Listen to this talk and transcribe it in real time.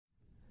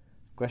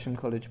Gresham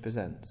College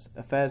presents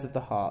Affairs of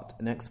the Heart,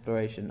 an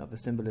exploration of the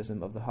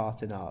symbolism of the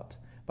heart in art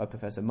by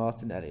Professor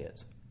Martin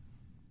Elliott.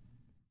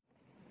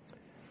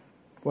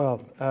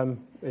 Well,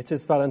 it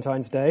is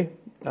Valentine's Day.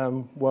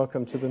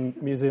 Welcome to the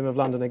Museum of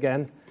London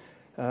again.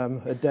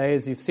 A day,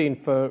 as you've seen,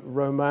 for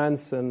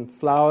romance and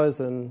flowers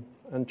and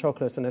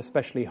chocolate and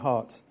especially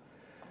hearts.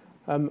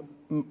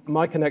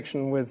 My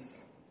connection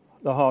with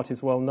the heart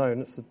is well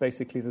known. It's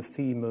basically the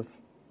theme of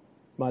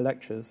my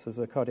lectures as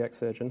a cardiac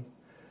surgeon.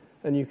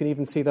 And you can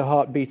even see the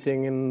heart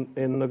beating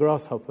in the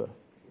grasshopper.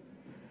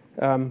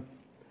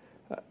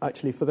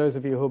 Actually, for those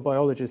of you who are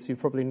biologists, you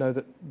probably know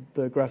that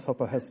the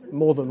grasshopper has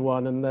more than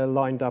one, and they're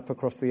lined up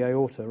across the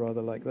aorta,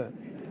 rather like that.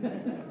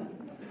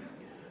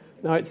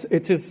 Now,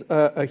 it is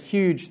a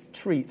huge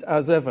treat,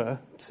 as ever,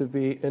 to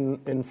be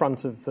in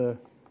front of the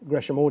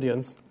Gresham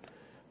audience.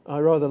 I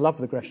rather love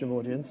the Gresham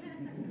audience.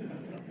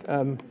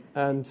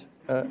 And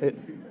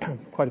it's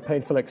quite a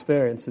painful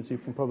experience, as you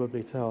can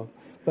probably tell.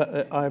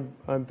 But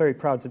I'm very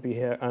proud to be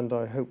here, and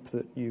I hope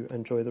that you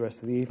enjoy the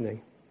rest of the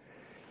evening.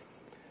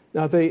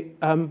 Now, the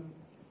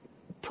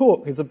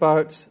talk is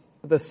about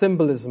the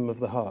symbolism of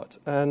the heart.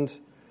 And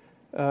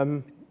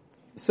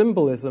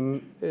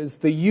symbolism is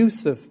the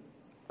use of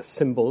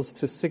symbols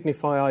to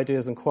signify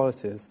ideas and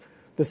qualities.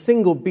 The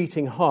single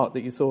beating heart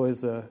that you saw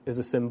is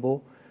a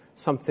symbol,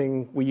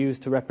 something we use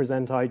to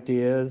represent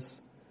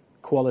ideas,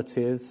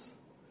 qualities,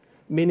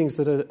 meanings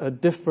that are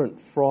different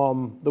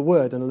from the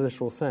word in a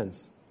literal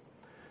sense.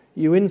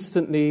 You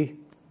instantly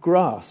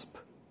grasp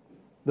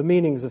the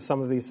meanings of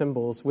some of these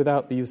symbols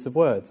without the use of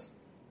words.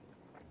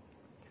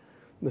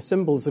 The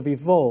symbols have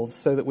evolved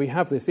so that we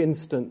have this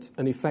instant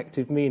and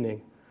effective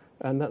meaning,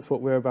 and that's what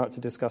we're about to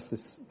discuss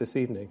this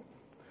evening.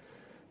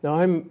 Now,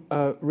 I'm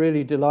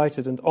really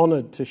delighted and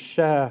honoured to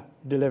share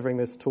delivering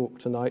this talk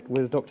tonight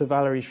with Dr.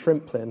 Valerie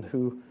Shrimplin,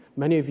 who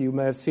many of you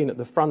may have seen at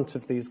the front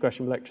of these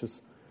Gresham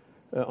lectures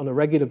on a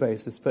regular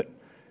basis, but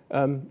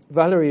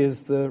Valerie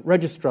is the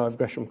registrar of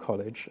Gresham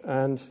College,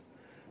 and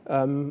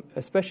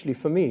especially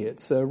for me,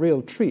 it's a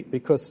real treat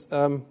because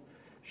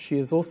she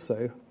is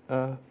also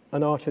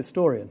an art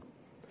historian.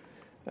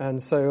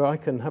 And so I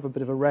can have a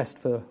bit of a rest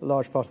for a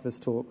large part of this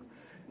talk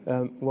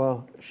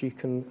while she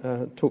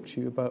can talk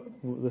to you about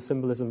the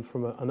symbolism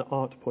from an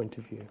art point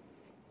of view.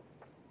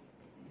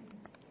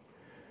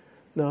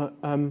 Now,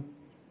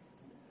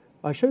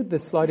 I showed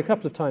this slide a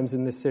couple of times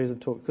in this series of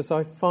talks because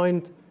I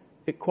find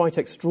it quite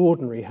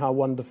extraordinary how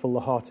wonderful the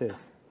heart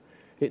is.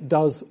 It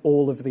does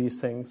all of these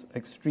things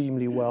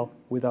extremely well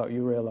without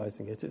you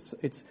realizing it.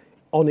 It's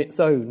on its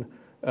own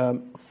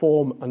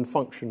form and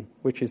function,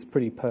 which is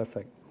pretty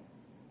perfect.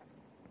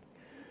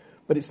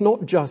 But it's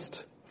not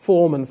just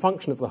form and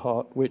function of the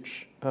heart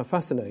which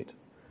fascinate.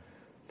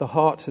 The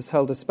heart has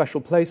held a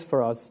special place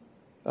for us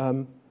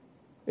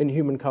in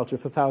human culture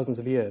for thousands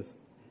of years.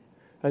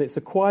 And it's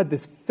acquired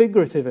this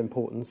figurative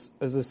importance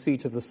as a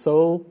seat of the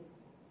soul,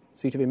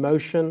 seat of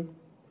emotion,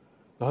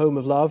 the home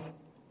of love,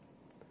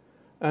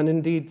 and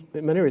indeed,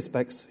 in many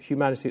respects,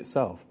 humanity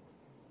itself.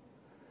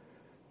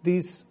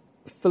 These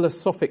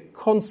philosophic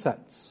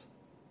concepts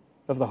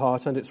of the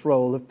heart and its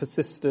role have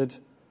persisted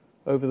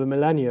over the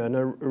millennia and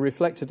are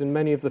reflected in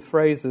many of the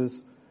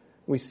phrases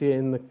we see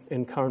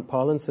in current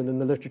parlance and in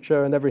the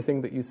literature and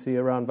everything that you see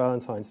around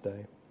Valentine's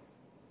Day.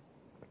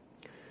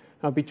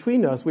 Now,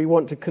 between us, we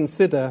want to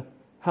consider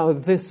how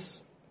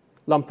this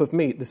lump of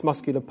meat, this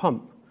muscular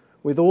pump,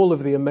 with all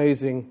of the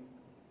amazing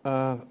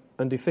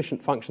and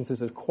efficient functions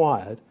it's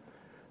acquired,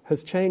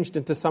 has changed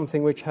into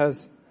something which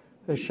has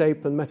a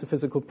shape and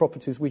metaphysical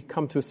properties we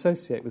come to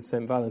associate with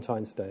St.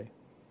 Valentine's Day,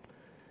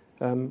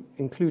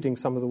 including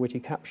some of the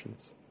witty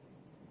captions.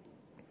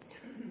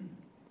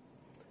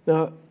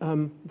 Now,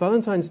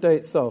 Valentine's Day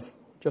itself,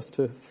 just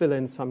to fill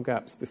in some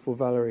gaps before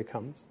Valerie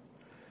comes,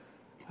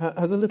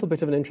 has a little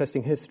bit of an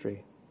interesting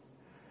history.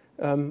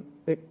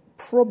 It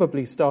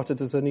probably started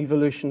as an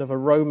evolution of a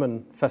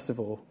Roman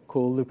festival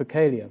called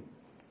Lupercalia,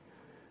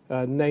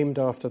 named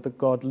after the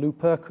god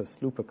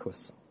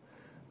Lupercus,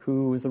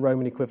 who was the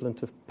Roman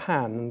equivalent of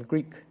Pan in the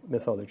Greek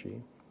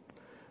mythology.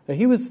 Now,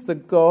 he was the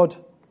god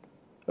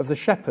of the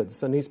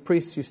shepherds, and his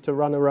priests used to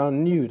run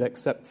around nude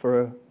except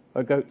for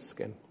a goat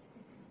skin.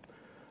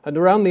 And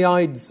around the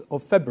Ides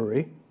of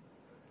February,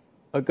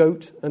 a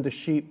goat and a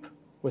sheep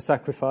were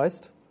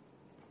sacrificed,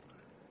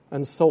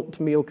 and salt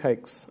meal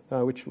cakes,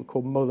 which were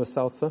called mola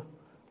salsa,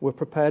 were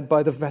prepared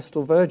by the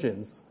Vestal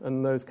Virgins,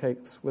 and those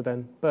cakes were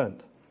then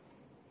burnt.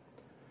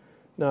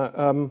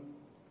 Now,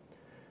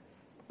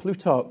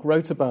 Plutarch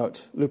wrote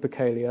about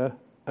Lupercalia,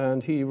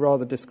 and he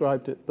rather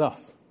described it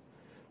thus.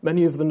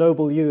 Many of the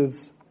noble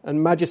youths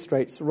and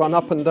magistrates run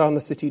up and down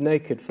the city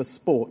naked for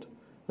sport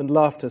and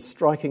laughter,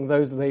 striking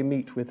those they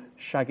meet with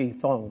shaggy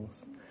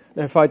thongs.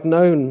 Now, if I'd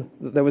known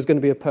that there was going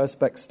to be a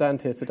Perspex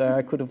stand here today,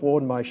 I could have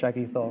worn my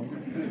shaggy thong.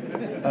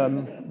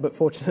 But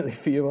fortunately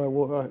for you,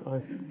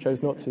 I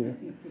chose not to.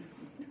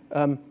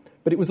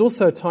 But it was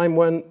also a time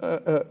when,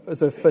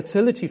 as a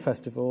fertility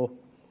festival,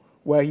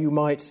 where you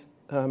might,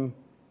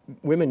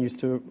 women used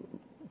to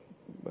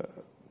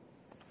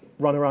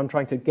run around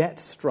trying to get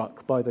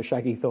struck by the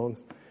shaggy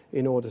thorns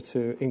in order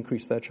to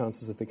increase their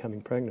chances of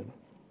becoming pregnant.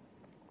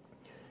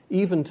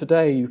 Even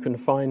today, you can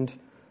find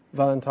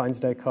Valentine's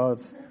Day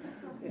cards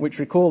which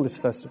recall this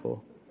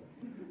festival.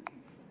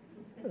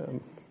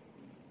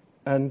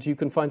 And you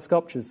can find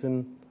sculptures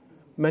in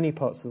many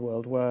parts of the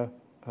world where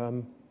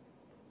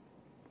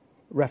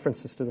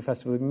references to the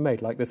festival have been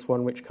made, like this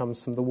one which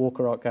comes from the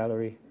Walker Art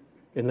Gallery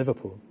in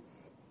Liverpool.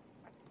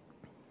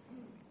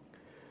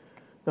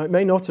 Now, it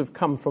may have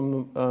come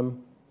from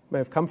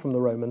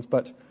the Romans,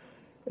 but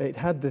it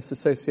had this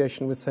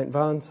association with St.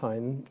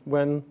 Valentine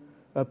when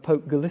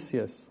Pope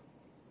Gelasius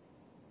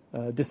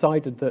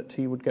decided that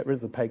he would get rid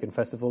of the pagan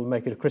festival and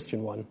make it a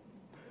Christian one,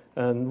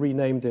 and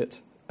renamed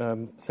it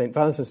St.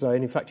 Valentine's Day.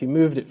 And in fact, he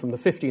moved it from the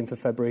 15th of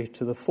February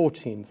to the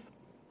 14th.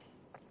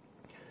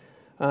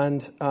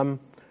 And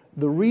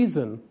the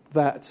reason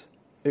that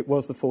it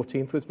was the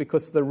 14th was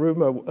because the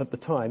rumour at the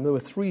time, there were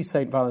 3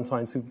 St.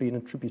 Valentines who've been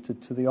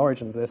attributed to the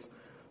origin of this,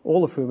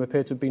 all of whom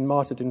appear to have been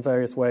martyred in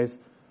various ways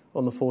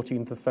on the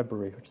 14th of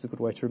February, which is a good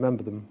way to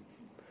remember them.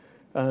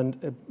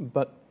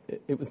 But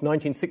it was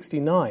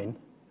 1969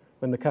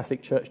 when the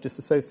Catholic Church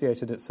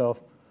disassociated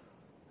itself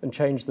and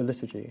changed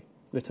the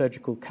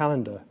liturgical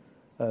calendar,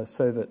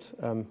 so that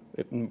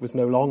it was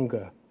no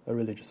longer a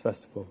religious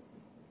festival.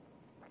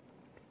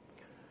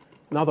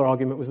 Another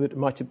argument was that it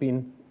might have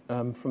been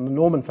from the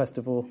Norman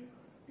festival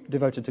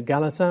devoted to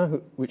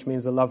Gallatin, which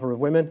means the lover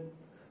of women,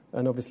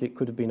 and obviously it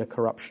could have been a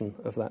corruption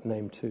of that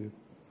name too.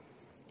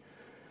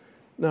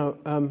 Now,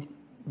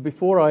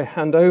 before I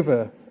hand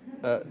over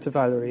to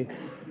Valerie,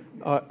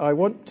 I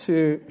want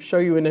to show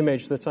you an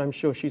image that I'm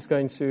sure she's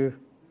going to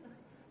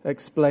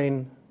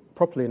explain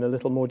properly in a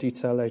little more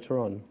detail later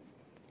on.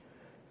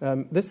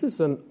 This is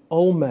an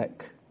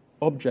Olmec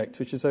object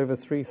which is over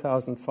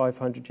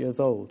 3,500 years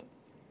old.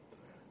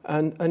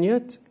 And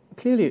yet,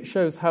 clearly it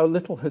shows how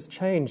little has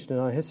changed in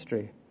our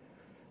history.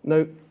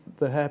 Note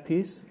the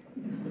hairpiece,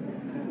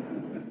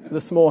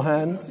 the small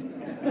hands,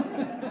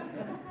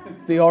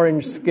 the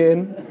orange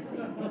skin,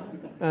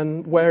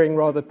 and wearing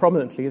rather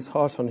prominently his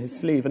heart on his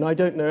sleeve. And I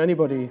don't know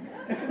anybody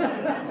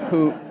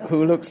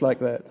who looks like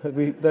that.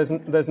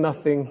 There's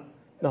nothing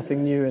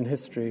new in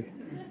history.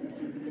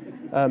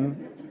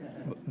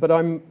 But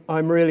I'm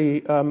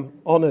really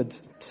honoured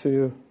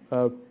to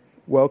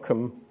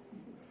welcome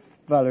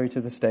Valerie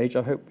to the stage.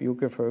 I hope you'll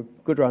give her a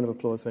good round of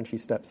applause when she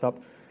steps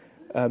up.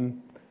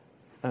 And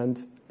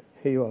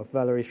here you are,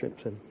 Valerie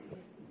Shrimpton.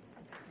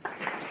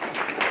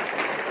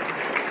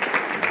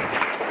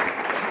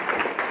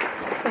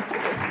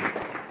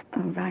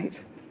 All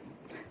right.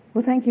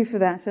 Well, thank you for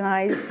that. And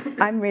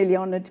I'm really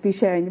honoured to be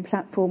sharing the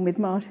platform with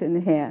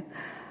Martin here.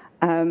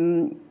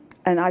 And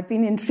I've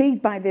been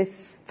intrigued by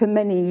this for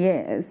many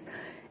years.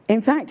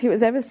 In fact, it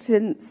was ever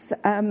since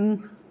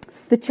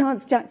the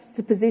chance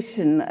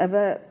juxtaposition of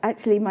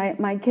actually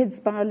my kids'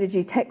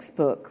 biology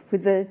textbook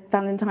with the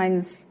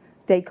Valentine's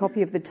Day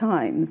copy of the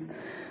Times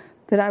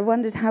that I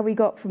wondered how we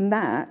got from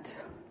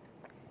that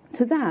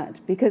to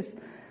that, because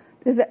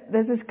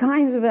there's this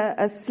kind of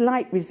a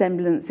slight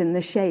resemblance in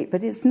the shape,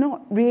 but it's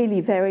not really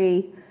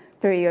very,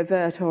 very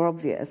overt or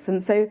obvious.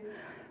 And so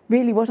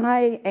really what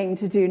I aim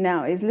to do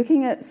now is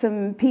looking at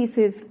some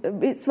pieces,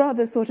 it's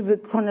rather sort of a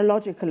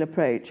chronological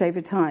approach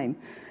over time,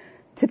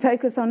 to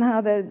focus on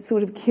how the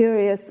sort of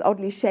curious,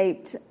 oddly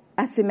shaped,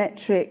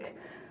 asymmetric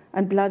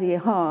and bloody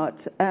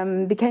heart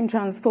became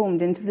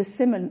transformed into the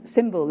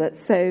symbol that's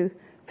so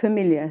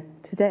familiar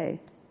today.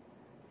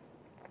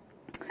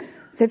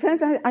 So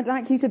first, I'd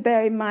like you to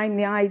bear in mind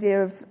the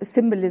idea of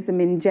symbolism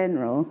in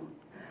general.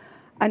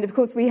 And of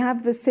course, we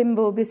have the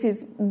symbol, this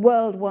is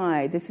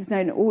worldwide, this is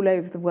known all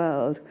over the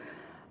world,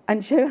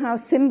 and show how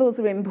symbols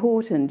are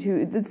important.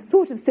 The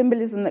sort of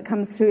symbolism that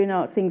comes through in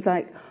art, things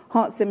like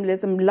heart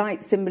symbolism,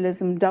 light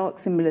symbolism, dark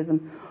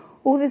symbolism,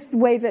 all this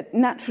way that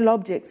natural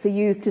objects are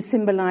used to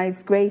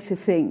symbolize greater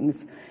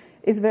things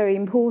is very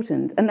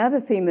important.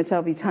 Another theme that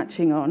I'll be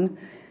touching on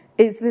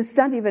is the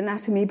study of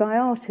anatomy by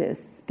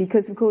artists,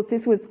 because, of course,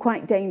 this was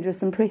quite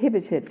dangerous and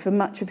prohibited for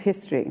much of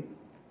history,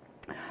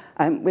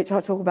 which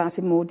I'll talk about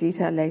in more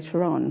detail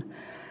later on.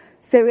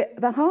 So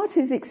the heart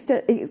is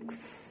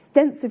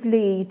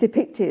extensively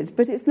depicted,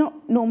 but it's not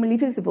normally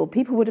visible.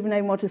 People would have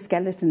known what a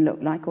skeleton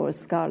looked like or a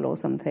skull or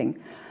something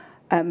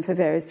for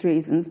various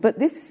reasons. But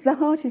the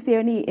heart is the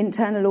only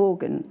internal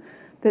organ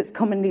that's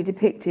commonly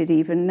depicted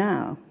even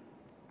now.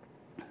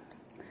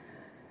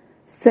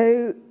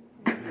 So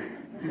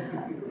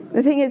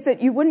the thing is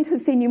that you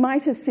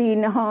might have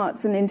seen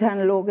hearts and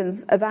internal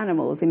organs of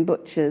animals in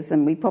butchers,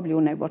 and we probably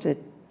all know what a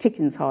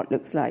chicken's heart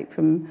looks like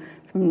from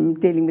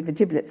dealing with the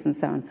giblets and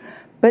so on.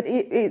 But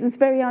it was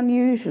very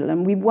unusual,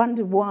 and we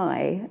wonder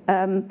why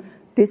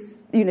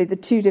the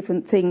two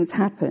different things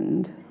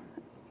happened,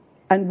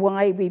 and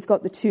why we've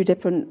got the two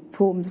different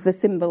forms, the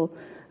symbol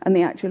and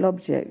the actual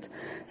object.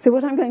 So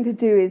what I'm going to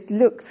do is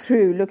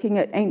looking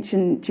at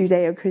ancient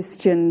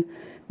Judeo-Christian,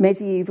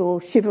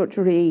 medieval,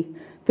 chivalry,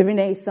 the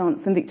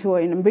Renaissance and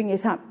Victorian, and bring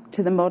it up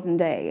to the modern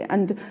day.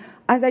 And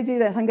as I do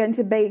that, I'm going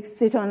to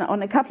base it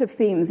on a couple of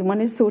themes, and one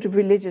is sort of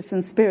religious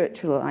and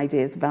spiritual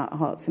ideas about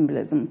heart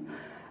symbolism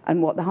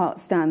and what the heart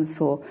stands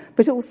for.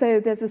 But also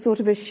there's a sort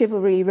of a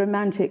chivalry,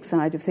 romantic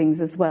side of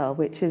things as well,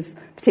 which is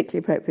particularly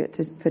appropriate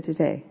for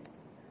today.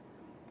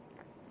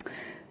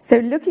 So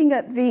looking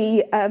at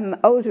the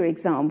older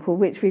example,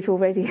 which we've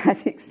already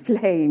had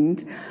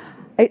explained,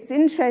 it's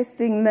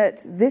interesting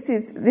that this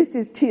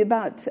is to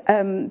about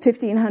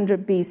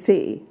 1500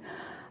 BC.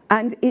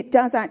 And it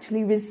does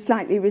actually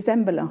slightly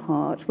resemble a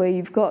heart, where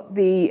you've got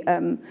the,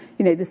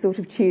 the sort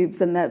of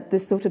tubes and the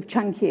sort of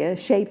chunkier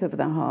shape of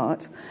the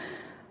heart.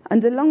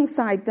 And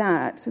alongside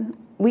that,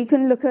 we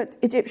can look at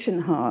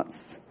Egyptian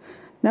hearts.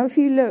 Now, if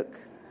you look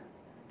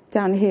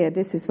down here,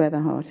 this is where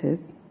the heart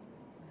is.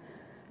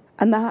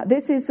 And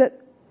this is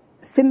that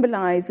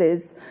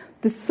symbolizes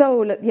the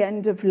soul at the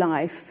end of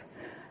life.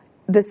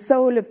 The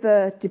soul of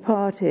the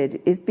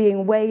departed is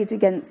being weighed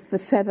against the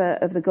feather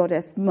of the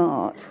goddess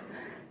Mart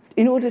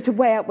in order to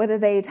weigh out whether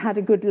they'd had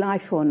a good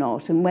life or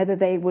not, and whether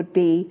they would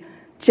be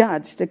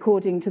judged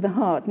according to the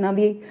heart. Now,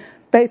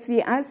 both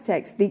the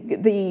Aztecs,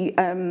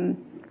 the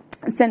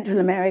Central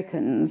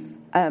Americans,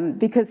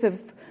 because of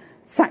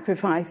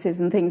sacrifices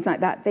and things like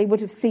that, they would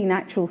have seen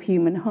actual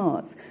human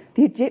hearts.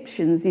 The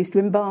Egyptians used to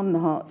embalm the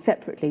heart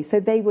separately,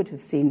 so they would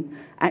have seen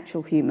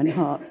actual human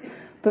hearts.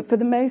 But for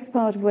the most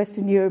part of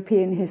Western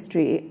European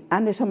history,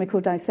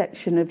 anatomical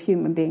dissection of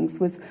human beings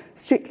was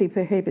strictly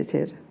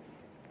prohibited.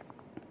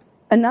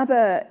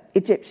 Another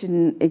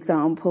Egyptian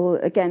example,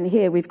 again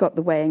here we've got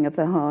the weighing of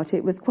the heart.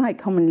 It was quite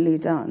commonly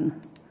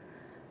done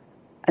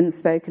and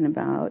spoken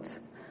about.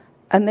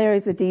 And there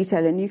is a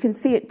detail, and you can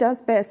see it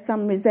does bear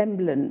some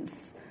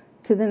resemblance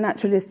to the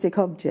naturalistic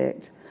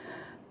object.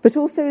 But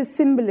also as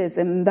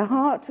symbolism, the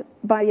heart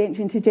by the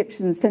ancient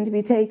Egyptians tend to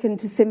be taken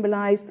to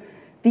symbolize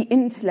the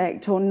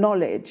intellect or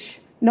knowledge,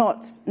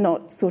 not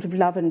sort of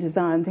love and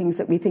desire and things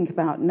that we think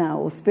about now,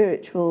 or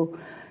spiritual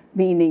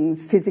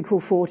meanings,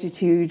 physical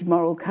fortitude,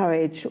 moral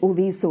courage, all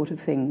these sort of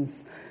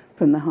things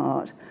from the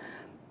heart.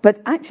 But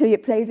actually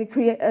it played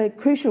a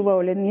crucial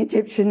role in the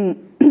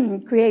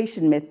Egyptian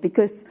creation myth,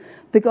 because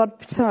the god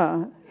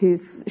Ptah,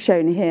 who's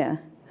shown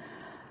here,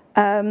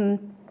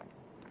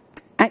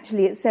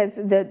 actually it says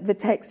that the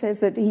text says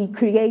that he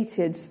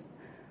created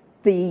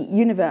the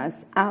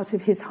universe out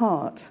of his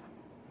heart.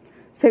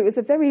 So it was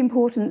a very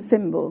important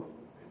symbol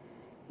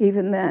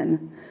even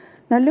then.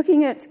 Now,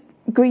 looking at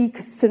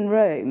Greece and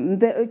Rome,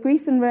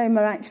 Greece and Rome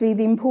are actually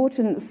the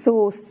important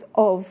source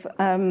of,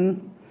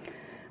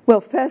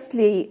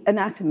 firstly,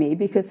 anatomy,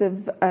 because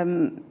of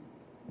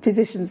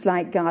physicians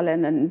like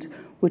Galen, and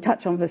we'll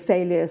touch on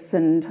Vesalius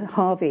and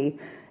Harvey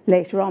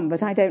later on,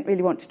 but I don't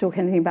really want to talk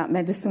anything about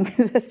medicine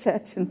with a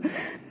surgeon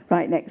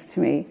right next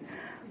to me.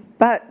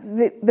 But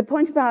the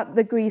point about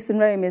the Greece and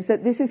Rome is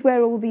that this is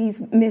where all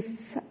these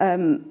myths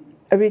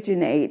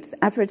originate,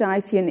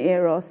 Aphrodite and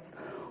Eros,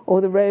 or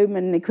the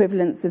Roman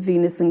equivalents of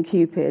Venus and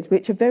Cupid,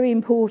 which are very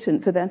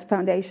important for the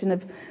foundation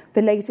of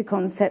the later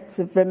concepts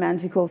of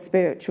romantic or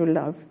spiritual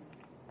love.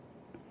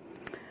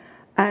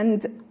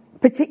 And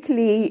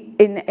particularly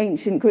in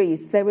ancient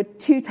Greece, there were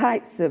two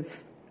types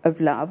of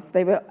love.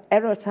 They were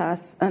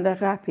erotas and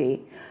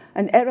agape.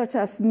 And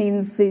erotas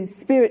means the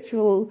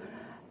spiritual,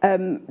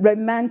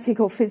 romantic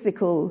or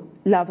physical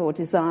love or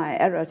desire,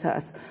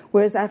 erotas,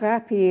 whereas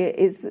agape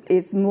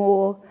is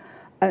more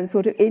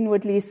sort of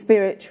inwardly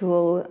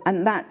spiritual,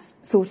 and that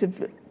sort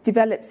of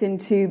develops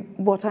into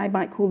what I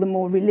might call the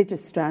more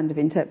religious strand of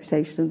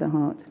interpretation of the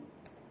heart.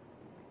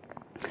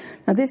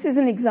 Now, this is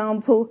an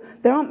example.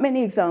 There aren't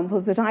many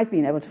examples that I've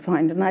been able to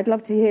find, and I'd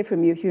love to hear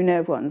from you if you know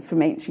of ones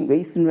from ancient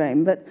Greece and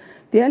Rome, but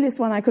the earliest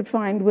one I could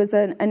find was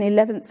an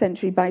 11th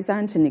century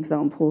Byzantine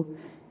example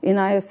in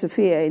Hagia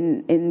Sophia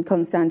in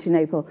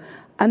Constantinople.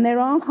 And there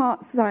are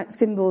heart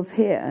symbols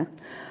here,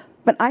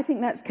 but I think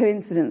that's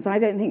coincidence. I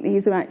don't think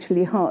these are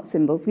actually heart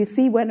symbols. We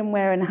see when and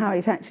where and how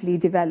it actually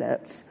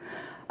developed.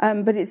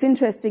 But it's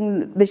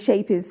interesting the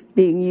shape is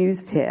being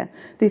used here.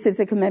 This is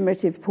a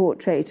commemorative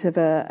portrait of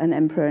an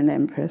emperor and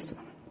empress.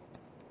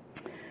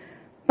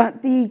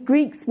 But the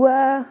Greeks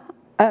were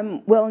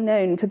well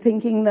known for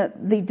thinking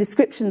that the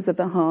descriptions of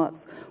the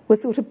hearts were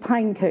sort of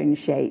pine cone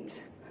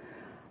shaped.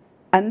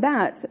 And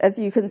that, as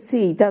you can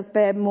see, does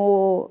bear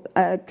more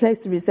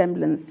closer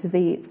resemblance to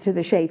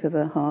the shape of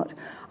the heart.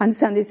 I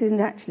understand this isn't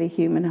actually a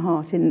human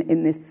heart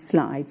in this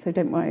slide, so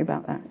don't worry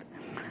about that.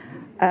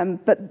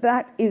 But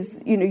that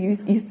is,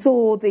 you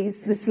saw the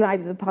slide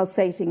of the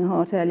pulsating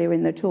heart earlier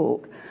in the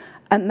talk,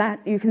 and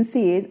that you can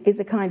see is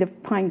a kind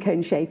of pine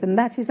cone shape, and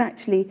that is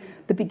actually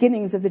the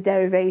beginnings of the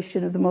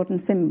derivation of the modern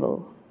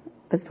symbol,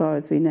 as far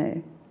as we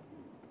know.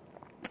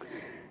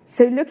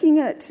 So looking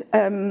at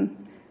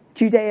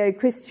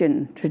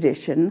Judeo-Christian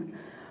tradition,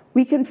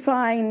 we can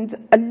find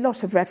a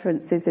lot of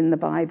references in the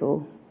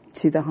Bible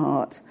to the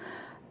heart.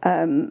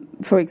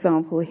 For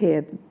example,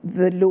 here,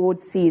 the Lord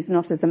sees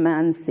not as a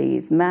man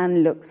sees.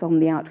 Man looks on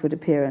the outward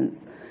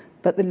appearance,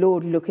 but the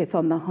Lord looketh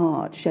on the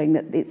heart, showing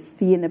that it's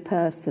the inner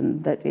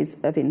person that is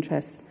of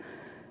interest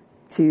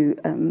to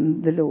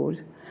the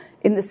Lord.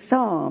 In the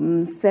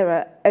Psalms, there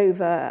are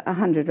over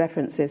 100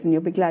 references, and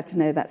you'll be glad to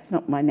know that's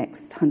not my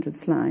next 100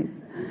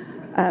 slides.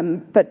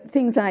 But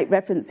things like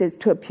references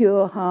to a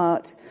pure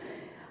heart.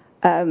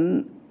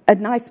 A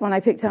nice one I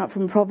picked out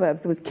from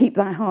Proverbs was, keep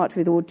thy heart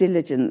with all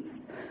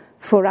diligence,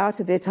 for out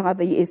of it are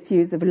the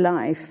issues of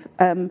life.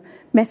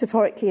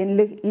 Metaphorically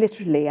and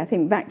literally, I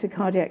think back to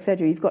cardiac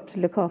surgery, you've got to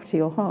look after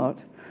your heart.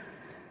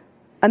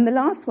 And the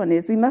last one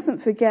is, we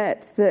mustn't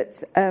forget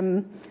that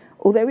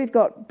although we've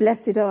got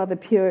blessed are the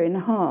pure in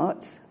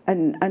heart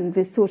and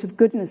this sort of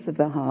goodness of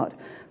the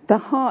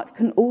heart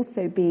can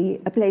also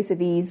be a place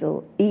of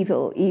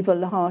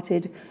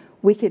evil-hearted,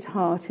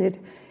 wicked-hearted.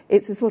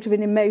 It's a sort of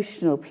an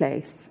emotional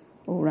place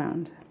all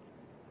round.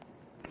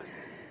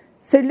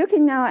 So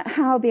looking now at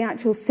how the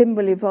actual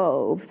symbol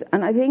evolved,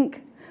 and I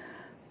think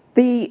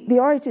the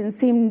origins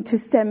seem to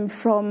stem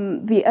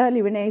from the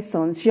early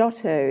Renaissance.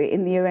 Giotto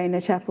in the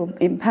Arena Chapel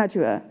in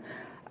Padua,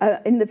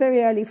 in the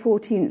very early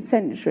 14th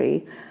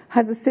century,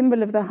 has a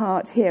symbol of the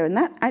heart here, and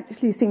that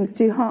actually seems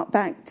to hark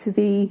back to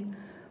the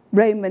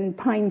Roman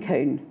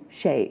pinecone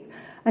shape.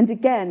 And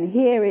again,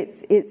 here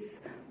it's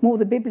more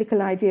the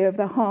biblical idea of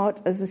the heart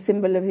as a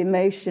symbol of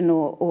emotion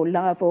or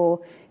love,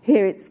 or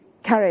here it's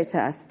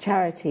caritas,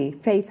 charity,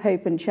 faith,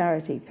 hope and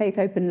charity, faith,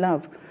 hope and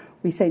love,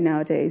 we say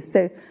nowadays.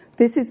 So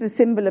this is the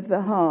symbol of the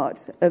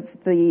heart,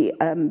 of the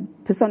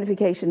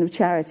personification of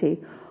charity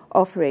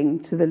offering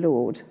to the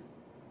Lord,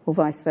 or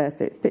vice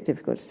versa. It's a bit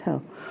difficult to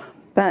tell.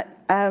 But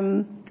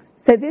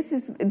so this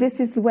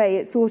is the way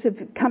it's sort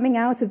of coming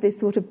out of this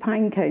sort of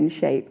pinecone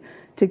shape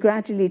to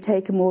gradually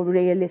take a more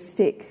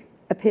realistic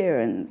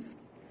appearance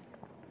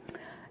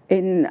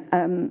in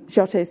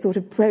Giotto's sort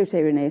of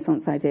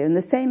proto-Renaissance idea. And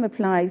the same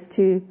applies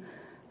to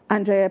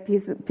Andrea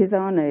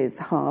Pisano's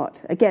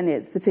heart. Again,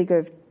 it's the figure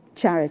of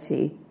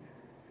charity,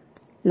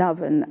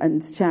 love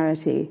and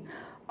charity,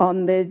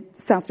 on the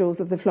south walls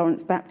of the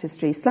Florence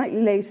Baptistry,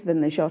 slightly later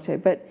than the Giotto.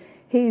 But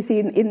here you see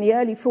in the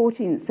early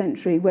 14th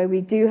century, where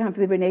we do have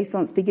the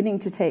Renaissance beginning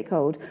to take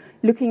hold,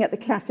 looking at the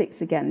classics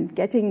again,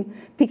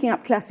 picking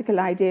up classical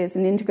ideas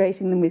and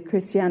integrating them with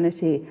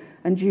Christianity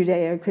and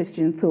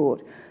Judeo-Christian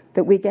thought,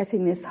 that we're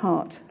getting this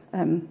heart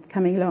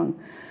coming along.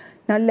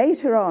 Now,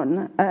 later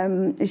on,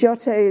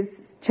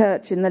 Giotto's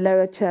church in the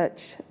lower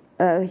church,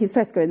 his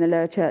fresco in the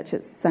lower church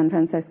at San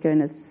Francesco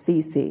in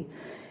Assisi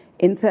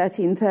in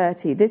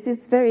 1330. This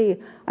is very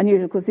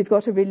unusual because we've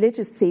got a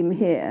religious theme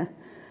here.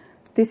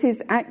 This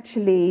is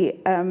actually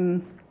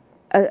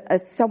a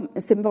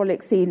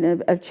symbolic scene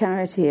of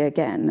charity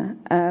again.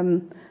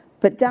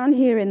 But down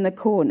here in the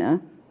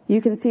corner,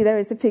 you can see there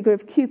is a figure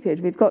of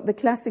Cupid. We've got the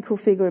classical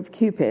figure of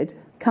Cupid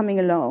coming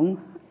along,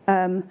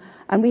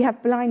 and we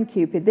have blind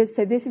Cupid.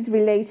 So this is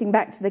relating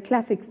back to the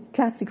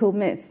classical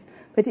myths,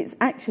 but it's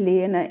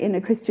actually in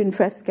a Christian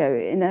fresco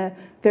in a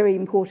very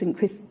important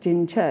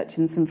Christian church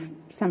in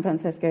San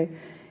Francesco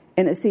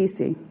in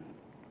Assisi.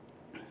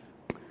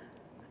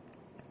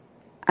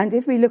 And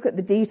if we look at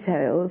the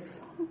details,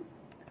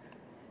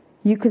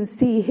 you can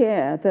see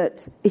here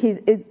that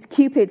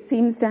Cupid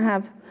seems to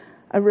have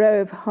a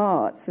row of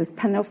hearts, as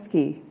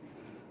Panofsky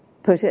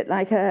put it,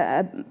 like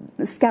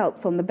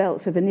scalps on the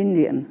belt of an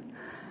Indian.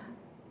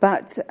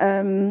 But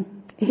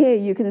here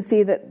you can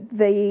see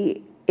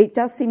that it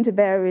does seem to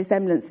bear a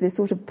resemblance to this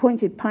sort of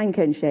pointed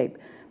pinecone shape,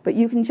 but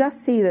you can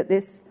just see that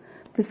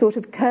the sort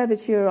of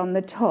curvature on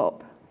the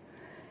top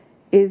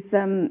is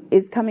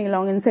coming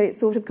along, and so it's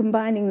sort of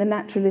combining the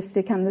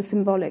naturalistic and the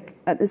symbolic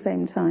at the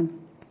same time.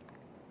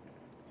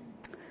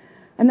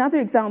 Another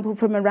example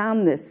from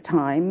around this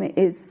time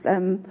is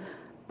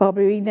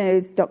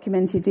Barberino's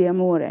Documenti di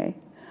Amore.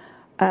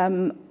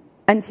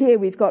 And here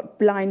we've got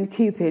blind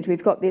Cupid.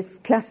 We've got this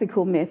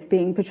classical myth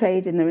being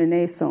portrayed in the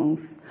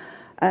Renaissance,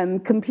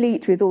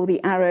 complete with all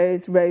the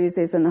arrows,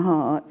 roses and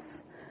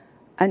hearts.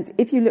 And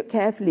if you look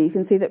carefully, you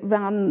can see that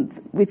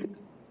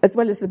as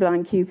well as the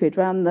blind Cupid,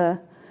 round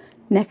the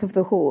neck of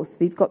the horse,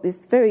 we've got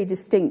this very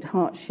distinct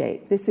heart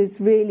shape. This is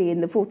really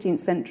in the 14th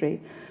century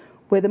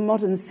where the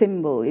modern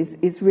symbol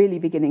is really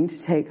beginning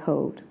to take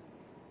hold.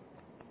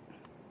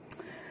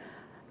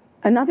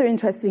 Another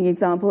interesting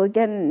example,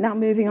 again, now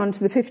moving on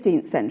to the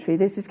 15th century.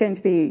 This is going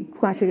to be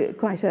quite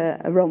a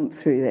romp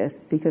through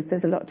this because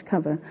there's a lot to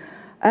cover.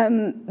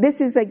 This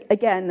is,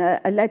 again,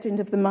 a legend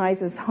of the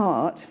miser's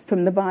heart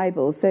from the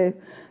Bible. So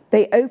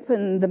they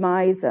open the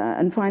miser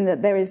and find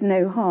that there is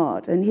no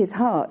heart, and his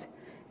heart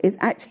is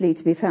actually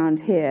to be found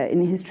here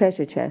in his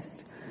treasure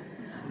chest.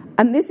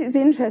 And this is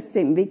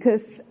interesting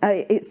because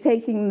it's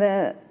taking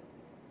the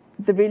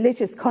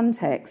religious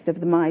context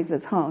of the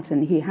miser's heart,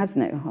 and he has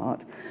no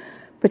heart.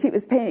 But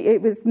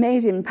it was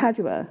made in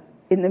Padua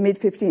in the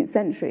mid-15th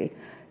century,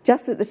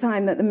 just at the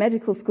time that the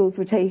medical schools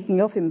were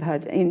taking off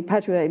in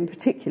Padua in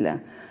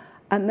particular,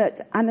 and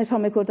that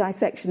anatomical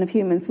dissection of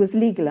humans was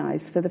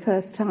legalized for the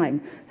first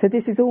time. So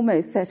this is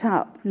almost set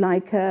up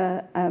like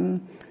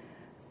an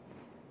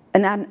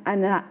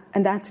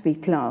anatomy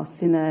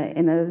class in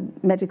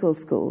a medical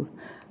school.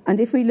 And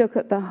if we look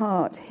at the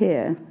heart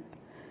here,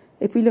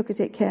 if we look at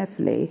it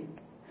carefully,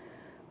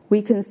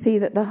 we can see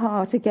that the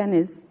heart, again,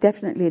 is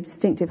definitely a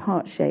distinctive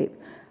heart shape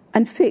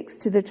and fixed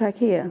to the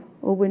trachea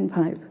or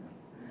windpipe.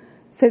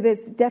 So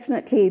there's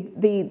definitely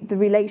the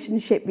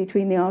relationship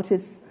between the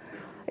artists.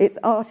 It's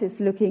artists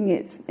looking,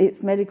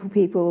 it's medical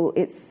people,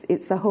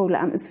 it's the whole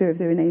atmosphere of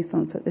the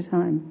Renaissance at the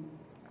time.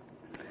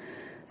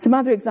 Some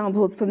other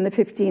examples from the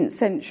 15th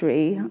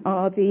century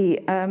are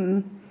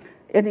an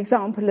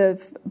example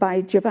by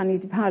Giovanni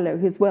di Paolo,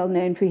 who's well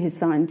known for his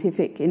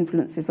scientific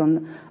influences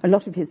on a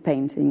lot of his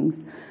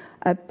paintings.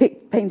 A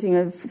painting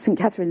of St.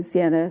 Catherine of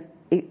Siena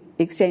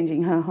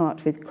exchanging her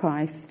heart with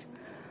Christ.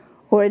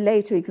 Or a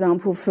later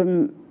example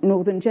from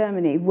northern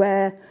Germany,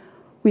 where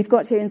we've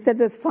got here,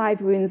 instead of the 5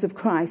 wounds of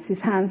Christ,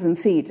 his hands and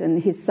feet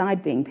and his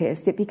side being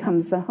pierced, it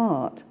becomes the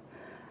heart.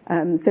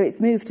 So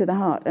it's moved to the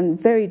heart, and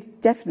very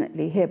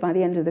definitely here by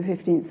the end of the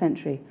 15th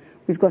century,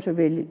 we've got a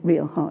really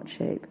real heart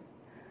shape.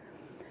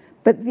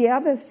 But the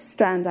other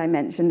strand I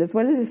mentioned, as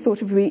well as this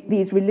sort of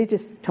these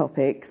religious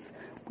topics,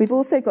 we've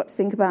also got to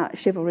think about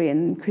chivalry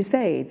and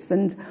crusades.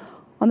 And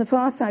on the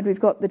far side, we've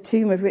got the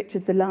tomb of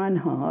Richard the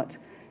Lionheart,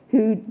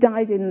 who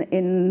died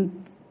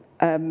in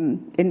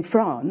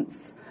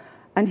France,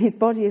 and his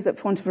body is at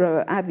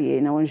Fontevraud Abbey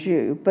in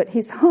Anjou, but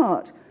his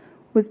heart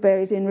was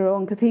buried in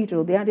Rouen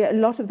Cathedral. The idea, a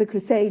lot of the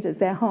Crusaders,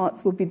 their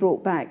hearts would be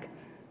brought back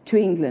to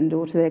England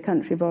or to their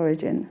country of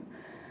origin.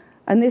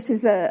 And this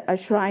is a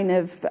shrine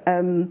of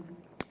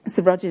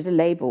Sir Roger de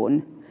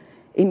Leybourne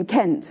in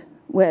Kent,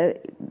 where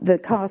the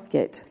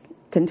casket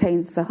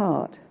contains the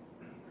heart.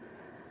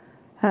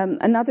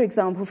 Another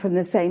example from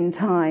the same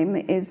time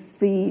is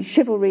the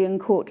chivalry and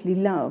courtly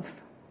love,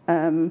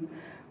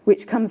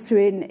 which comes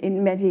through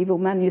in medieval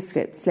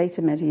manuscripts,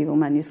 later medieval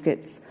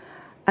manuscripts.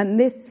 And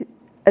this,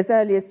 as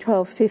early as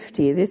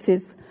 1250, this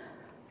is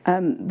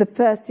the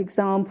first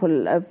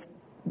example of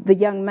the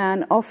young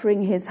man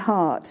offering his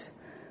heart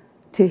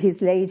to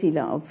his lady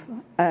love,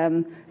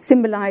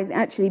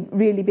 actually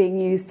really being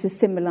used to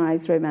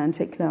symbolize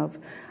romantic love.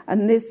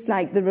 And this,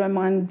 like the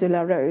Roman de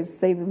la Rose,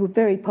 they were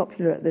very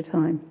popular at the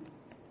time.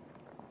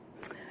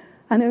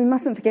 And then we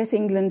mustn't forget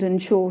England and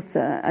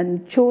Chaucer.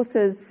 And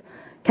Chaucer's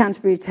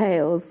Canterbury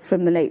Tales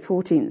from the late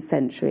 14th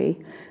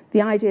century,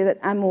 the idea that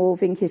amor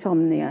vincit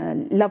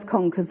omnia, love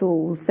conquers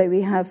all. So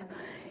we have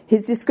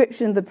his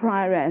description of the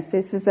prioress.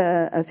 This is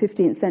a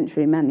 15th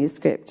century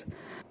manuscript.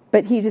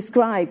 But he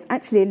describes,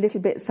 actually a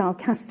little bit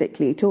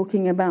sarcastically,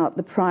 talking about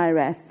the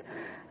prioress,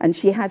 and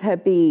she had her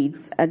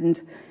beads, and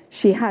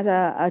she had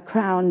a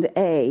crowned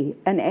A,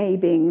 an A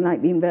being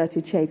like the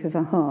inverted shape of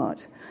a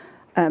heart,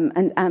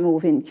 and amor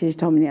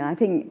vincit omnia. I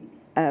think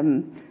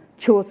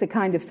Chaucer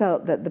kind of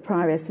felt that the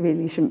prioress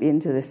really shouldn't be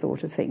into this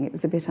sort of thing. It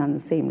was a bit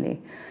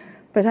unseemly.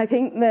 But I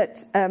think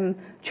that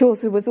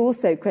Chaucer was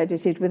also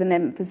credited with an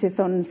emphasis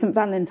on St.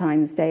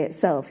 Valentine's Day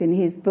itself. In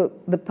his book,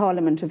 The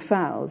Parliament of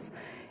Fowls,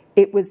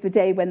 it was the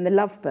day when the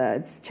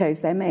lovebirds chose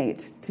their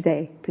mate,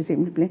 today,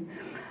 presumably.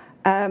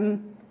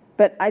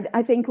 But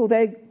I think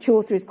although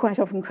Chaucer is quite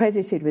often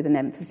credited with an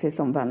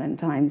emphasis on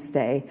Valentine's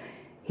Day,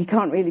 he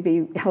can't really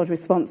be held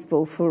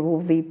responsible for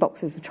all the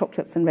boxes of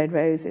chocolates and red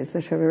roses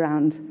that are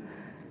around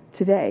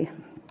today.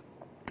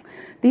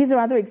 These are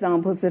other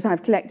examples that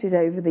I've collected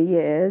over the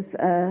years.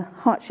 A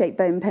heart-shaped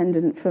bone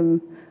pendant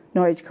from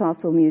Norwich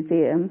Castle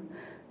Museum.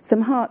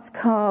 Some hearts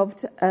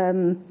carved,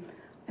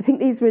 I think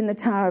these were in the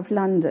Tower of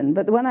London,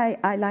 but the one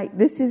I like,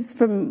 this is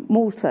from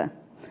Malta.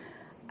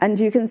 And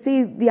you can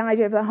see the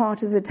idea of the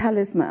heart as a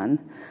talisman,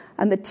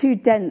 and the 2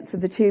 dents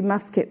of the 2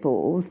 musket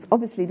balls.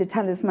 Obviously the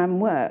talisman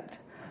worked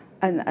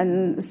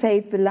and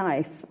saved the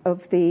life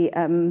of the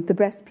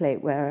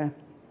breastplate wearer.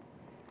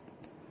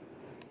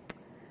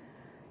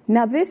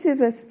 Now, this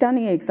is a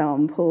stunning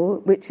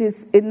example, which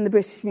is in the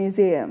British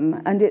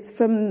Museum, and it's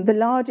from the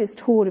largest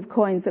hoard of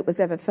coins that was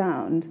ever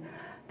found,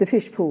 the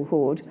Fishpool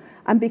hoard.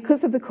 And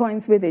because of the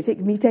coins with it, it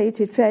can be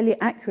dated fairly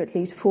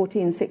accurately to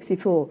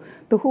 1464.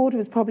 The hoard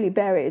was probably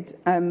buried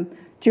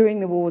during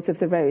the Wars of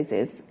the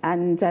Roses,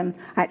 and I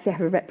actually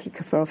have a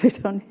replica of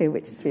it on here,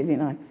 which is really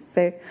nice.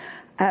 So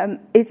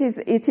it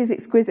is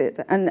exquisite,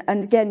 and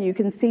again, you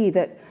can see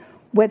that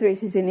whether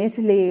it is in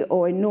Italy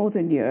or in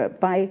Northern Europe,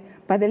 by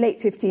the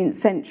late 15th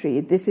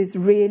century, this is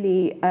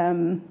really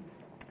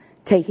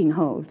taking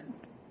hold.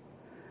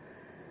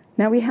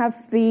 Now we have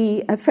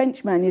a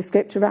French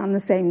manuscript around the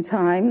same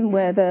time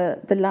where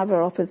the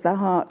lover offers the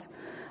heart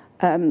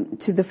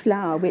to the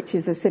flower, which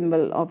is a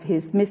symbol of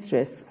his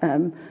mistress,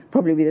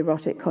 probably with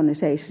erotic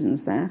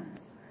connotations there.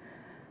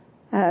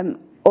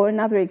 Or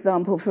another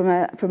example from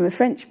a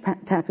French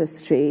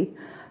tapestry,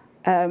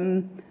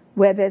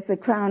 where there's the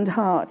crowned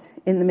heart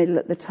in the middle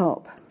at the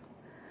top.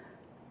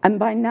 And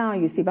by now,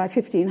 you see, by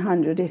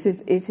 1500,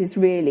 it is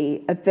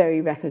really a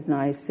very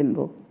recognised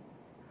symbol.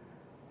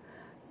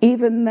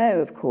 Even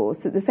though, of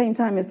course, at the same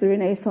time as the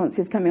Renaissance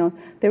is coming on,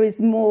 there is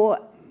more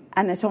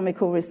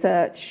anatomical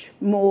research,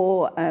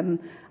 more,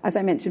 as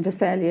I mentioned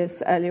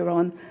Vesalius earlier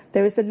on,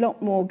 there is a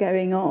lot more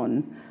going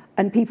on.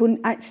 And people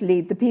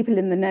actually, the people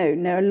in the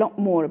know a lot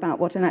more about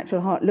what an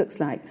actual heart looks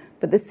like.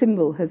 But the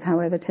symbol has,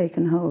 however,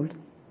 taken hold.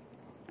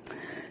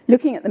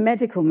 Looking at the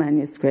medical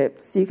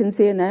manuscripts, you can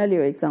see an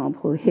earlier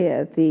example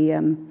here.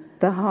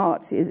 The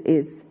heart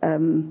is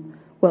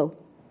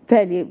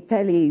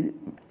fairly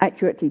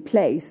accurately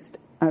placed,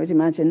 I would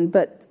imagine,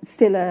 but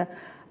still a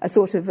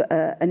sort of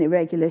an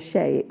irregular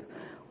shape.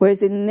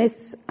 Whereas in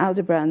this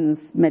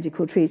Aldebrand's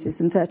medical treatise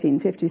in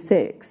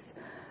 1356,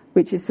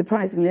 which is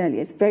surprisingly early,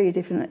 it's very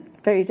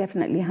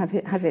definitely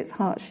has its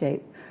heart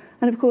shape.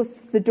 And of course,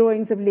 the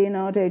drawings of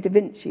Leonardo da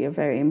Vinci are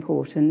very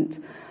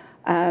important.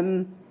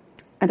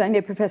 And I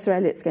know Professor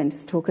Elliott's going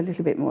to talk a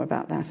little bit more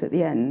about that at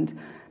the end.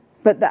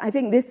 But I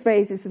think this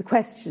raises the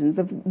questions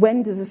of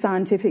when does a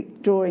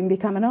scientific drawing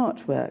become an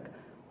artwork?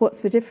 What's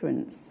the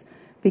difference?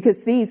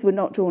 Because these were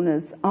not drawn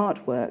as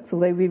artworks,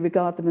 although we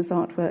regard them as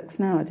artworks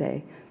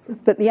nowadays.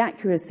 But the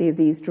accuracy of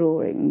these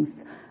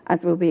drawings,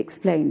 as will be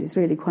explained, is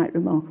really quite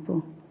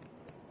remarkable.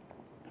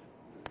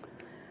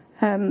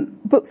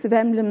 Books of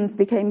emblems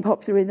became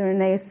popular in the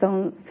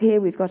Renaissance.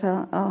 Here we've got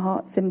our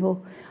heart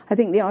symbol. I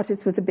think the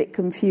artist was a bit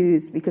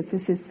confused because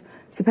this is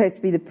supposed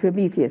to be the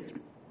Prometheus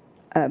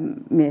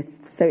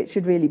myth, so it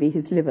should really be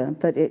his liver,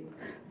 but it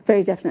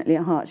very definitely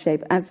a heart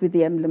shape, as with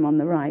the emblem on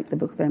the right, the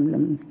Book of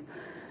Emblems.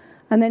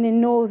 And then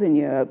in Northern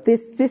Europe,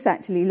 this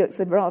actually looks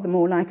rather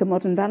more like a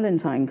modern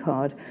Valentine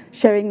card,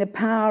 showing the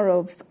power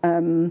of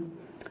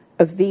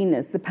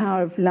Venus, the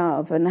power of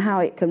love, and how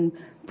it can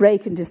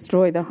break and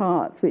destroy the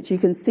hearts, which you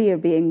can see are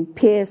being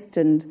pierced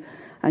and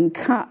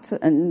cut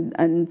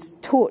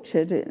and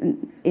tortured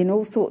in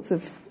all sorts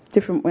of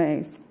different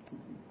ways.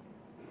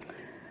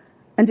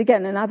 And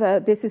again,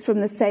 this is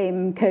from the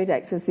same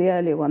codex as the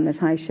earlier one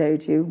that I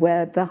showed you,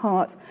 where the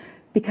heart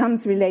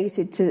becomes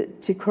related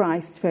to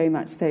Christ very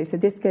much so. So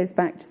this goes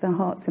back to the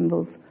heart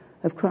symbols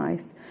of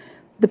Christ.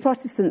 The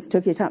Protestants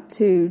took it up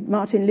to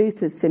Martin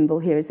Luther's symbol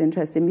here is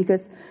interesting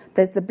because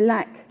there's the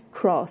black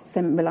cross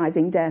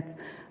symbolising death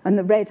and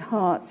the red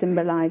heart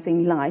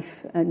symbolising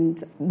life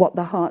and what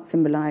the heart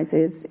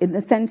symbolises. In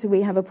the centre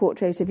we have a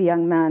portrait of a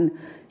young man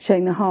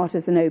showing the heart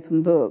as an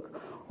open book,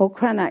 or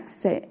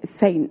Cranach's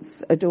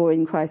saints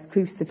adoring Christ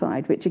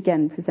crucified, which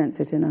again presents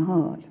it in a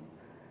heart.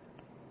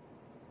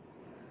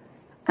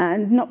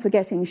 And not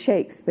forgetting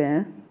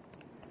Shakespeare.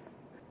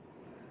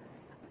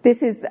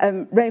 This is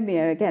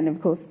Romeo, again,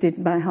 of course, did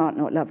My Heart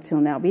Not Love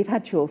Till Now. We've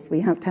had Chaucer, we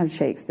have to have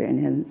Shakespeare in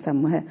here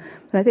somewhere.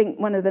 But I think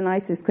one of the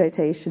nicest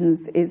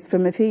quotations is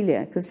from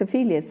Ophelia, because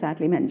Ophelia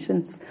sadly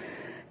mentions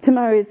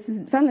tomorrow's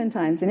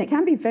Valentine's, and it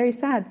can be very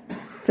sad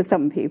for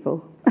some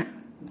people.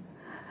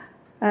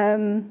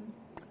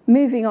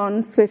 Moving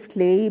on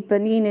swiftly,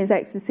 Bernini's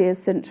Ecstasy of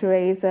St.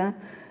 Teresa.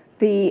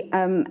 The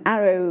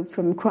arrow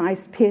from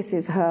Christ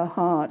pierces her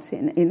heart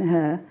in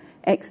her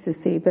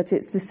ecstasy, but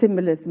it's the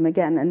symbolism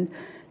again, and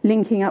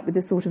linking up with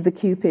the sort of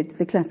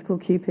the classical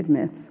Cupid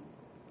myth.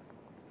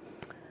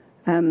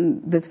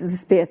 The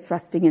spear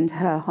thrusting into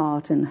her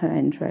heart and her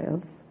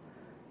entrails.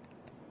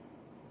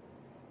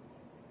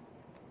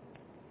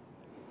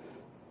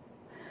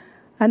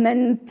 And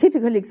then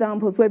typical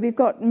examples where we've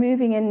got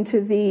moving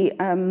into the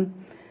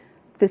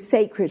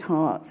Sacred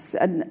Hearts,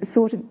 and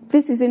sort of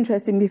this is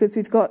interesting because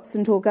we've got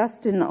St.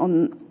 Augustine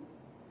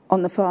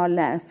on the far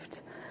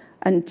left,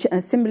 and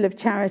a symbol of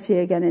charity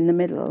again in the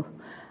middle,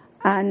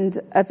 and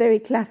a very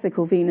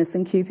classical Venus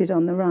and Cupid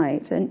on the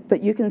right.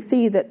 But you can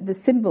see that the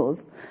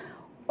symbols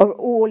are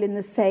all in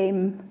the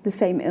same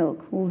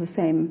ilk, all the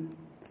same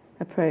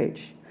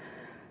approach.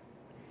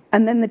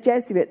 And then the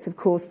Jesuits, of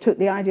course, took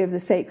the idea of the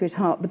Sacred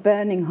Heart, the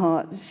burning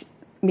heart,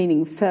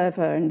 meaning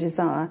fervour and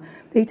desire.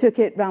 They took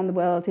it round the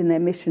world in their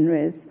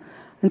missionaries.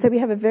 And so we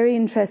have a very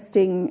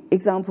interesting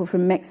example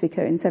from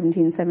Mexico in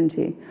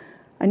 1770.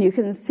 And you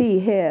can see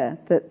here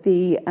that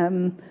the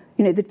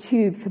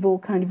tubes have all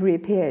kind of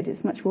reappeared.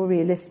 It's much more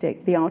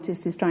realistic. The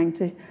artist is trying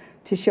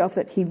to show off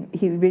that he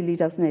really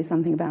does know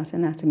something about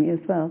anatomy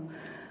as well.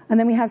 And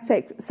then we have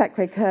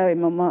Sacré-Cœur in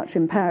Montmartre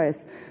in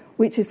Paris,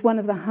 which is one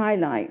of the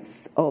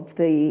highlights of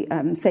the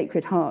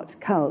Sacred Heart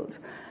cult.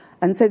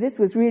 And so this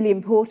was really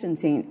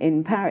important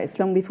in Paris,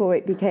 long before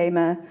it became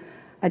a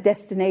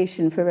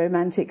destination for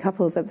romantic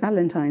couples at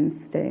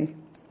Valentine's Day.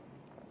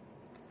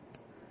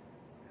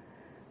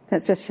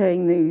 That's just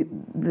showing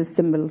the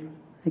symbol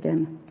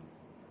again.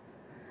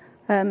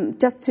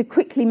 Just to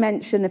quickly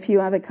mention a few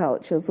other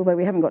cultures, although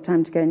we haven't got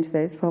time to go into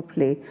those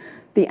properly.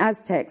 The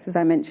Aztecs, as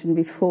I mentioned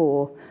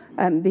before,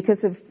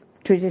 because of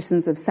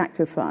traditions of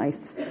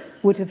sacrifice,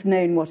 would have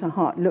known what a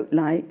heart looked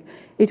like.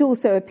 It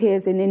also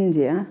appears in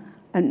India,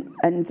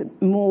 and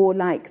more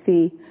like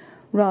the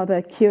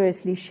rather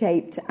curiously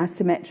shaped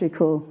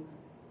asymmetrical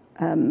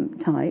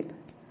type.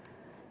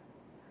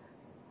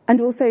 And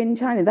also in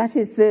China, that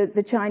is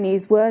the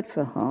Chinese word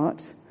for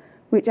heart,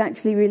 which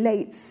actually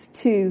relates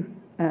to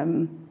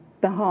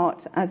the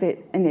heart as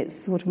it in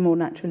its sort of more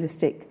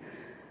naturalistic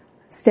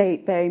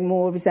state, bearing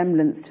more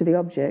resemblance to the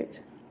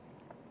object.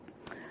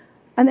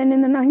 And then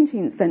in the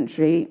 19th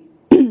century,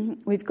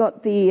 we've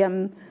got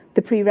the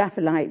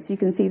pre-Raphaelites. You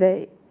can see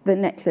the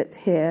necklet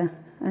here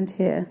and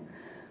here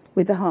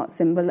with the heart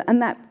symbol,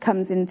 and that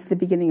comes into the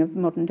beginning of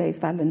modern days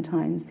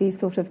Valentines, these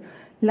sort of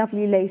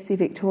lovely lacy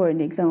Victorian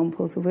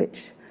examples of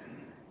which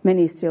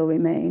many still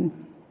remain.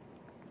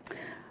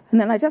 And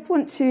then I just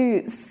want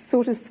to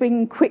sort of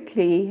swing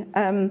quickly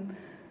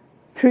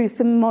through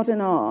some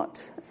modern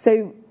art.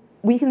 So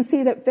we can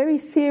see that very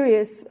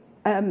serious,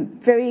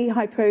 very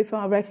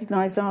high-profile,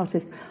 recognised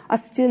artists are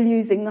still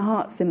using the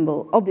heart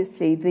symbol.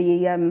 Obviously,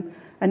 the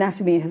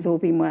anatomy has all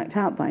been worked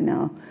out by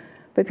now.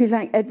 But people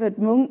like Edvard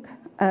Munch,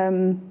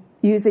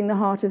 using the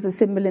heart as a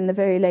symbol in the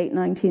very late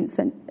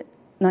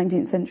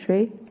 19th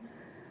century.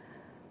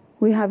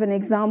 We have an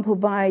example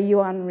by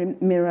Joan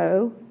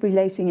Miró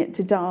relating it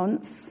to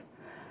dance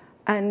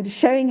and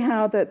showing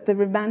how that the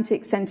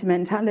romantic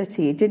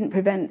sentimentality didn't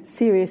prevent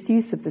serious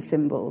use of the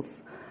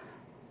symbols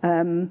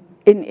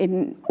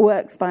in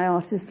works by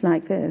artists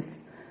like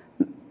this.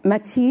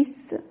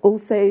 Matisse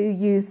also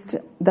used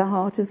the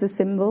heart as a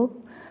symbol.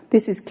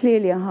 This is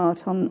clearly a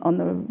heart on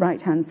the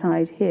right-hand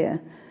side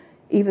here,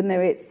 even though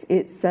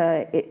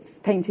it's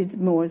painted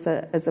more as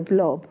a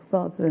blob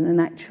rather than an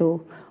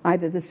actual,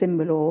 either the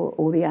symbol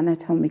or the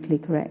anatomically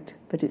correct,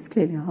 but it's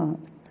clearly a heart.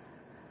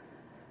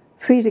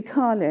 Frida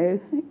Kahlo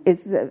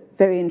is a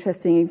very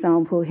interesting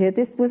example here.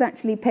 This was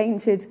actually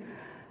painted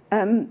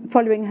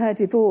following her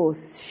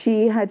divorce.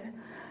 She had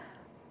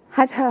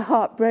her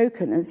heart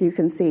broken, as you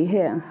can see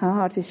here. Her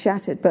heart is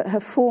shattered, but her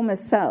former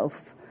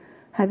self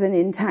has an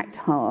intact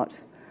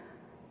heart,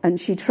 and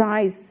she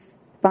tries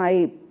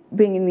by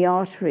bringing the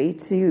artery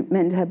to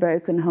mend her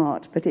broken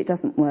heart, but it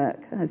doesn't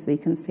work, as we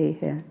can see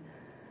here.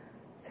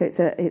 So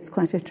it's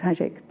quite a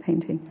tragic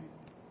painting.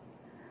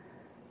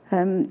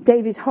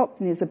 David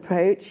Hockney's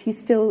approach,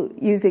 he's still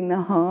using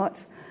the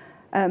heart,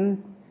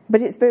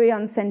 but it's very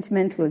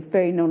unsentimental, it's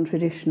very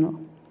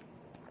non-traditional.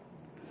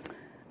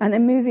 And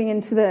then moving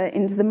into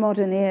the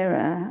modern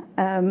era,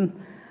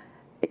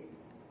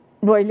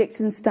 Roy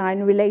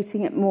Lichtenstein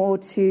relating it more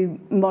to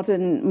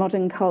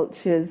modern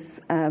cultures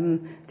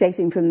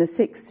dating from the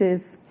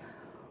 60s,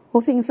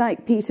 or things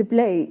like Peter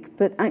Blake.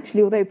 But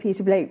actually, although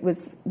Peter Blake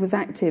was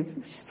active,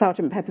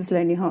 Sgt. Pepper's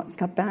Lonely Hearts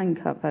Club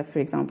Band cover, for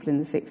example, in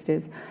the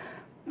 60s.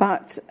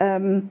 But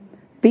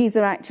these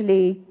are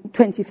actually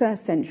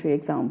 21st century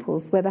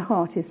examples where the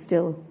heart is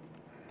still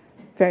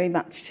very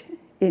much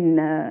in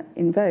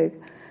vogue.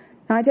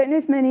 Now, I don't know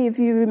if many of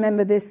you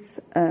remember this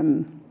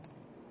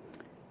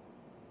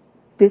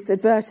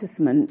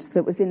advertisement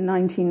that was in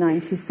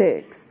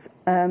 1996.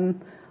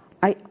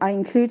 I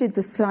included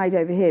the slide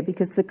over here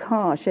because the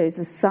car shows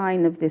the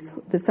sign of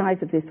the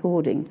size of this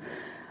hoarding.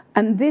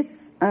 And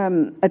this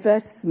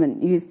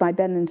advertisement used by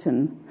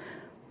Benetton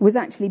was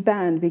actually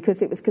banned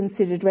because it was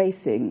considered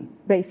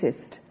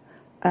racist.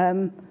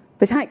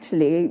 But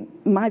actually,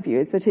 my view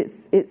is that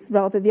it's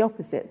rather the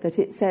opposite, that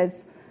it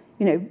says,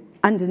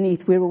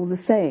 underneath we're all the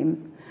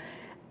same.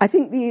 I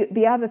think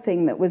the other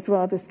thing that was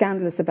rather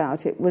scandalous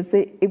about it was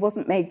that it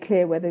wasn't made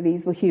clear whether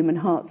these were human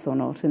hearts or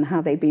not and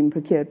how they'd been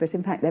procured, but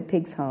in fact they're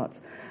pigs' hearts.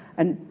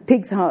 And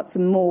pigs' hearts are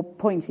more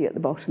pointy at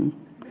the bottom.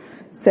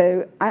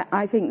 So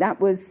I think it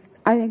was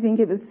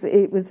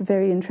a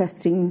very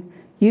interesting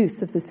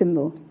use of the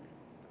symbol.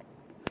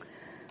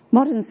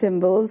 Modern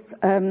symbols,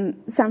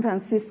 San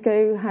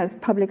Francisco has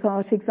public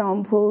art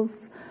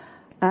examples.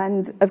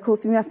 And, of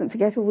course, we mustn't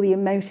forget all the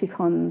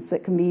emoticons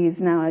that can be used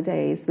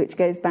nowadays, which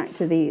goes back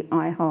to the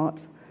I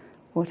heart,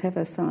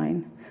 whatever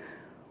sign.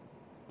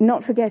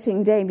 Not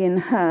forgetting Damien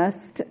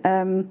Hirst.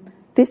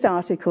 This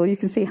article, you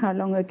can see how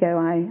long ago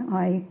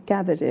I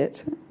gathered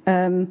it.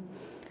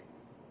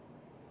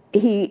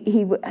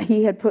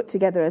 He had put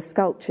together a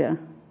sculpture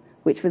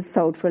which was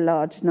sold for a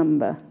large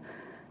number,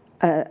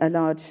 a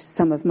large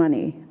sum of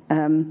money.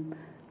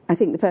 I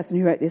think the person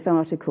who wrote this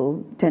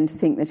article tend to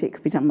think that it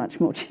could be done much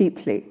more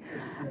cheaply.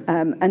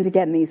 And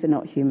again, these are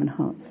not human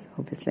hearts,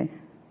 obviously.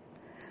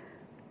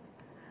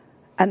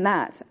 And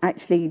that,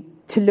 actually,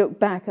 to look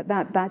back at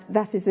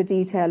that is a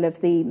detail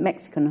of the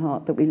Mexican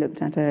heart that we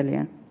looked at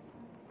earlier.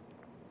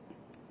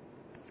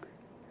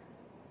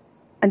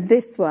 And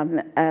this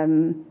one,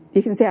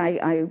 you can see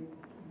I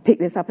picked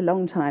this up a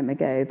long time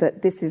ago,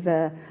 that this is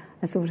a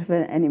sort of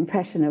an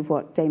impression of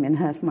what Damien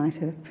Hirst might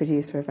have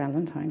produced for a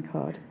Valentine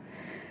card.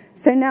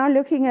 So now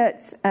looking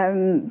at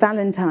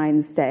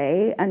Valentine's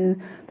Day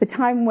and the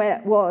time where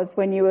it was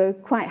when you were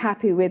quite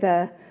happy with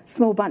a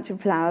small bunch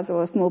of flowers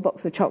or a small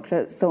box of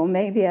chocolates or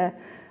maybe a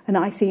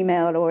nice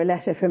email or a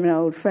letter from an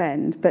old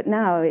friend. But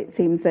now it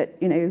seems that,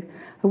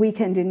 a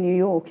weekend in New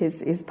York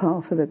is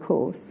par for the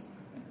course.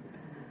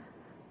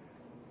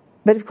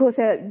 But of course,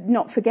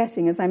 not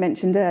forgetting, as I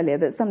mentioned earlier,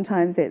 that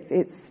sometimes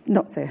it's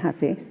not so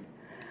happy.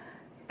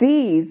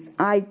 These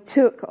I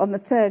took on the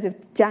 3rd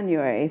of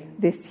January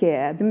this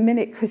year. The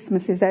minute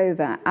Christmas is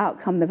over, out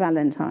come the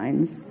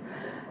Valentines.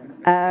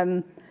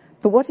 But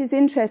what is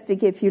interesting,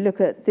 if you look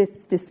at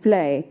this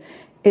display,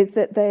 is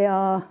that they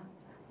are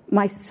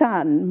my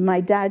son,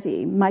 my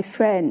daddy, my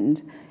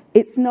friend.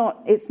 It's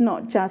not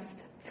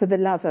just for the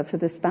lover, for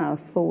the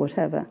spouse, for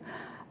whatever.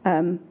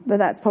 But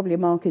that's probably a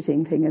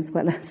marketing thing as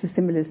well as a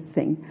symbolist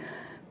thing.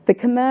 The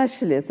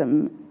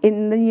commercialism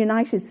in the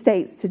United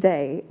States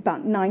today,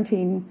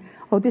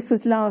 this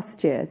was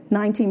last year,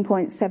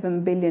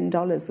 $19.7 billion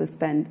was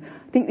spent.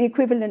 I think the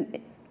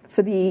equivalent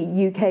for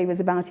the UK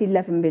was about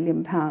 £11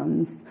 billion.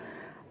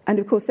 And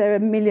of course, there are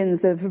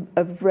millions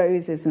of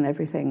roses and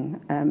everything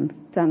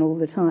done all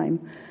the time.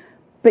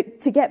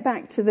 But to get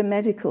back to the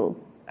medical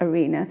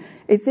arena,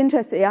 it's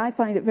interesting. I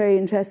find it very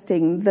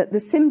interesting that the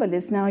symbol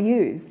is now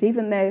used,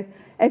 even though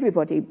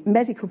everybody,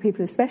 medical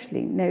people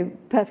especially, know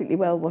perfectly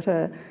well what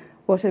a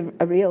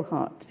real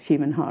heart,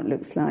 human heart,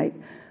 looks like.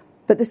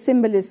 But the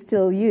symbol is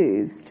still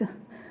used.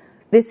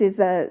 This is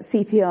a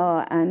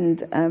CPR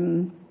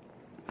and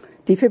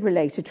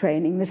defibrillator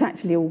training that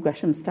actually all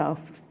Gresham staff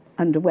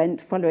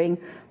underwent following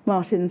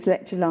Martin's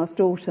lecture last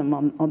autumn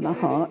on the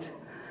heart.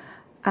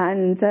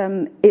 And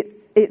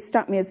it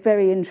struck me as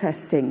very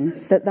interesting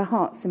that the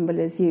heart symbol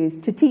is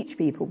used to teach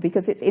people,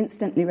 because it's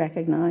instantly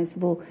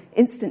recognisable,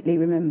 instantly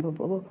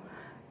rememberable,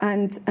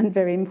 and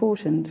very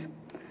important.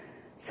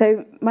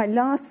 So my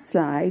last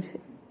slide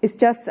is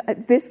just,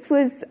 this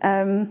was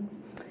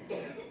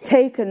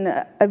taken,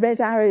 a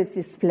Red Arrows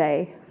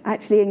display,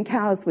 actually in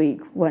Cows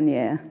Week one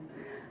year.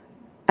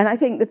 And I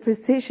think the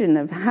precision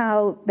of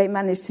how they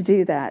managed to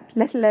do that,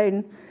 let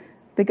alone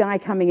the guy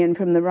coming in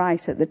from the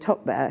right at the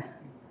top there,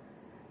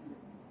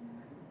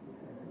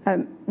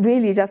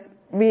 really just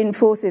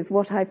reinforces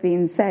what I've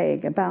been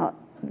saying about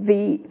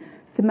the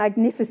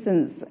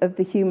magnificence of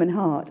the human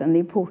heart and the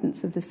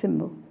importance of the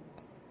symbol.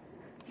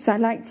 So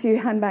I'd like to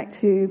hand back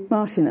to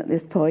Martin at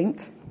this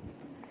point.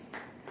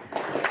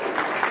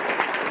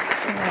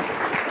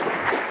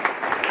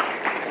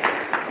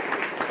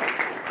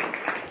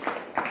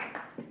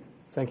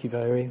 Thank you,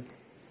 Valerie.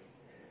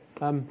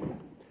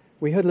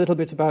 We heard a little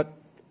bit about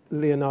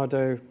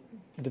Leonardo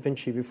da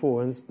Vinci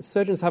before, and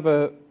surgeons have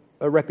a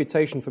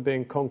reputation for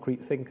being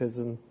concrete thinkers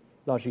and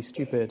largely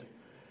stupid.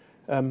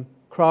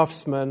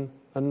 Craftsmen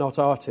and not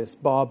artists,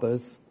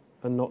 barbers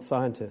and not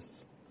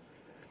scientists.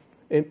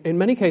 In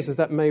many cases,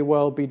 that may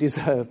well be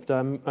deserved,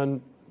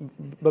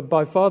 but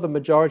by far the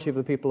majority of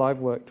the people I've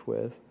worked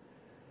with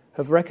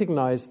have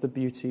recognized the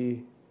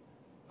beauty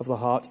of the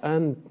heart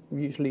and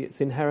usually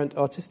its inherent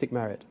artistic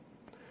merit.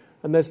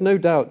 And there's no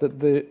doubt that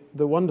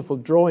the wonderful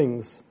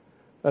drawings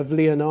of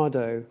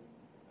Leonardo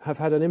have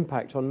had an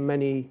impact on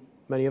many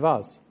of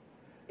us.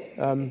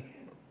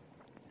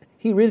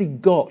 He really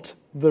got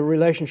the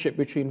relationship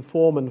between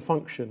form and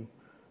function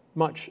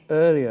much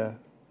earlier,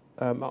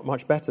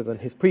 much better than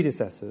his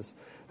predecessors,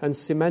 and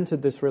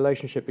cemented this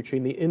relationship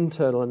between the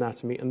internal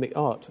anatomy and the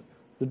art.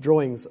 The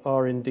drawings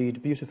are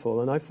indeed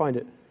beautiful, and I find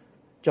it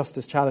just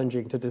as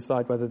challenging to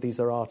decide whether these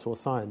are art or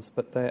science,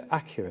 but they're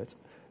accurate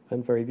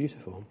and very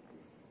beautiful.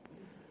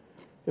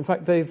 In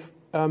fact, they've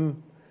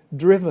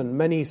driven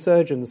many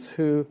surgeons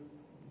who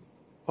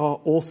are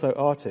also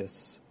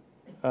artists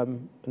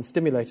and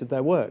stimulated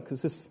their work.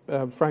 This is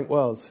Frank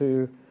Wells,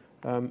 who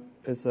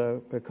is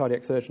a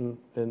cardiac surgeon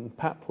in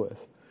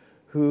Papworth,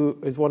 who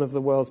is one of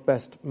the world's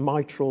best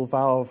mitral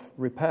valve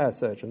repair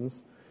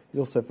surgeons. He's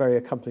also a very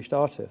accomplished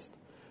artist.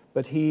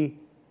 But he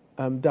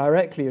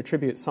directly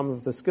attributes some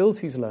of the skills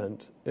he's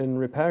learned in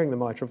repairing the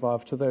mitral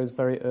valve to those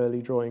very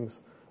early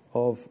drawings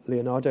of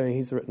Leonardo, and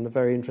he's written a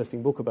very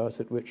interesting book about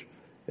it, which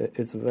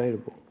is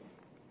available.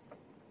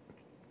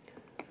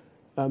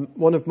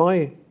 One of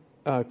my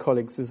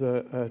colleagues is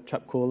a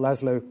chap called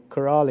Laszlo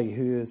Korali,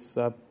 who is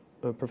a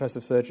professor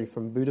of surgery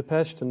from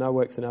Budapest and now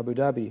works in Abu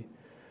Dhabi.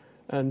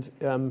 And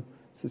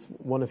this is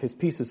one of his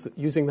pieces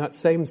using that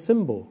same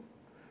symbol.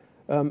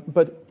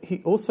 But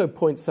he also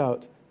points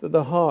out that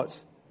the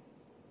heart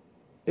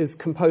is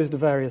composed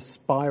of various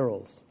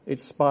spirals. It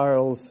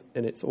spirals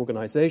in its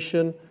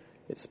organization,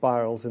 it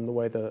spirals in the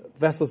way the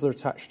vessels are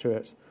attached to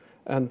it,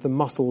 and the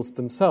muscles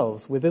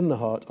themselves within the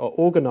heart are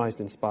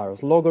organized in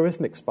spirals,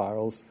 logarithmic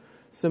spirals,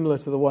 similar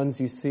to the ones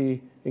you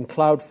see in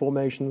cloud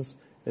formations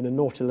in a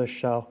nautilus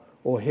shell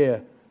or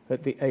here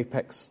at the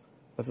apex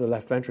of the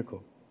left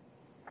ventricle.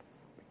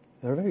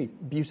 They're a very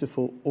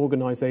beautiful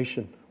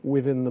organization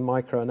within the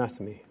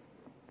microanatomy.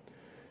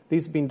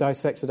 These have been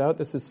dissected out.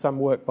 This is some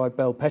work by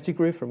Bell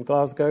Pettigrew from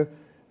Glasgow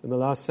in the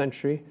last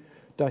century,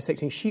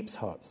 dissecting sheep's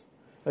hearts.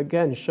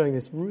 Again, showing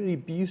this really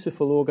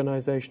beautiful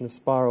organization of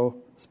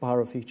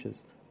spiral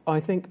features. I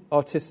think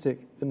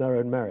artistic in their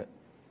own merit.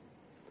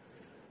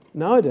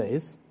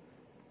 Nowadays,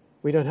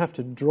 we don't have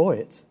to draw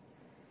it.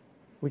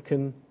 We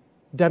can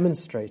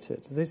demonstrate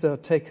it. These are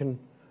taken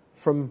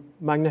from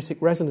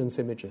magnetic resonance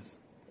images.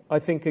 I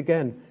think,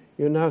 again,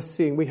 you're now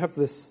seeing we have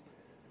this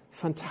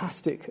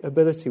fantastic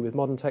ability with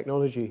modern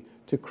technology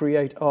to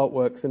create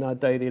artworks in our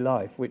daily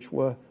life which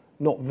were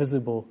not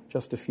visible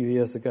just a few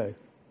years ago.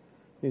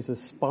 These are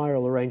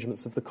spiral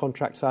arrangements of the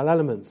contractile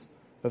elements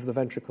of the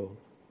ventricle.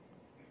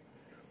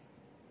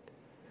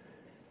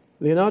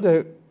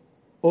 Leonardo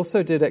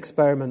also did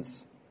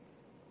experiments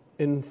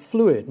in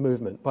fluid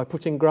movement by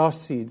putting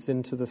grass seeds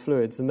into the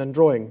fluids and then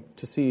drawing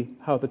to see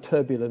how the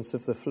turbulence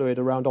of the fluid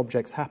around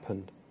objects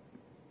happened.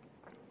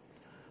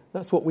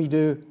 That's what we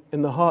do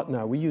in the heart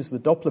now. We use the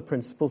Doppler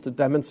principle to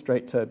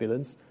demonstrate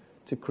turbulence,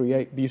 to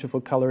create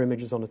beautiful color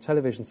images on a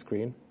television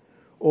screen,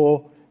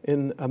 or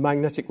in a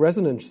magnetic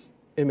resonance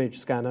image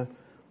scanner,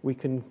 we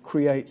can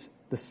create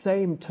the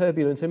same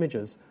turbulent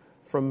images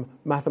from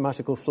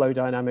mathematical flow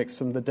dynamics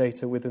from the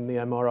data within the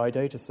MRI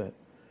dataset.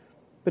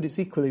 But it's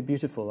equally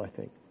beautiful, I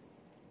think.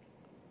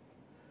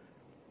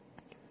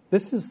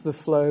 This is the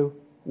flow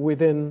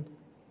within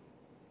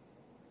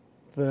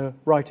the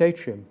right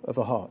atrium of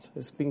a heart.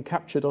 It's been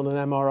captured on an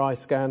MRI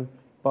scan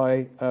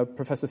by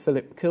Professor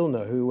Philip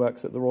Kilner, who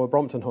works at the Royal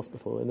Brompton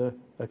Hospital, in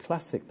a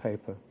classic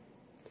paper.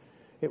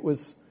 It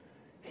was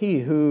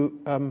he who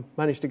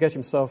managed to get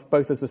himself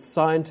both as a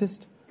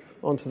scientist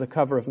onto the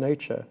cover of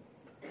Nature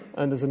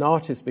and as an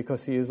artist,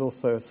 because he is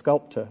also a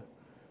sculptor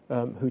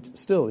who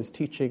still is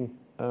teaching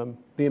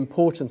the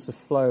importance of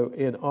flow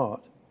in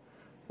art,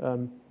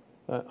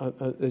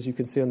 as you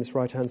can see on this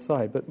right-hand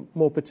side. But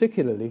more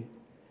particularly,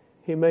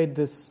 he made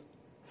this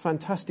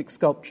fantastic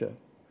sculpture,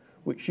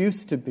 which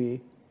used to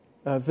be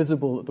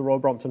visible at the Royal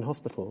Brompton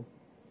Hospital.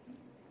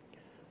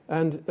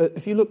 And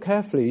if you look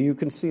carefully, you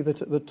can see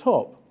that at the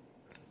top,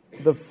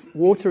 the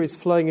water is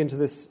flowing into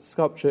this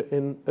sculpture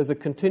as a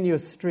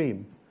continuous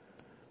stream.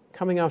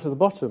 Coming out of the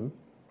bottom,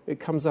 it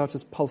comes out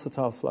as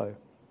pulsatile flow.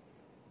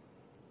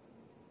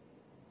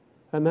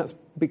 And that's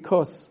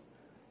because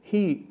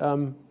he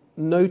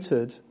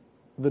noted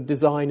the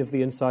design of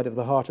the inside of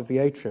the heart of the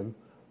atrium,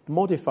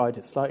 modified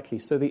it slightly,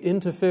 so the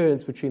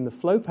interference between the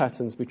flow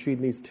patterns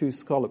between these two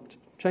scalloped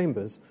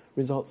chambers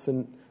results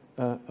in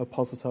a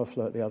pulsatile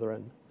flow at the other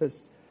end.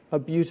 It's a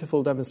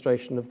beautiful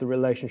demonstration of the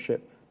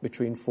relationship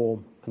between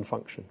form and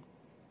function.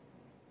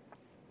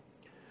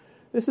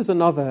 This is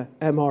another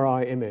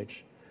MRI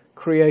image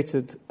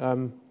created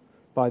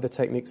by the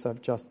techniques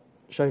I've just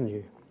shown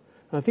you.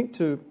 And I think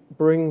to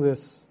bring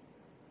this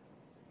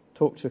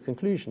talk to a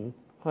conclusion,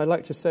 I'd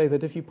like to say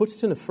that if you put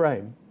it in a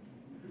frame,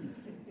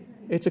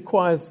 it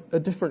acquires a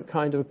different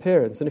kind of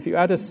appearance. And if you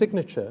add a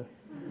signature,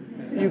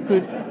 you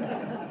could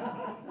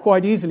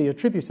quite easily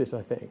attribute it,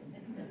 I think.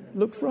 It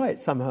looks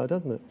right somehow,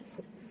 doesn't it?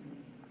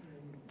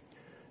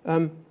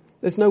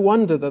 There's no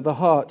wonder that the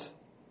heart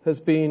has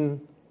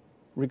been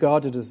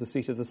regarded as the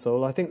seat of the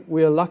soul. I think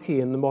we are lucky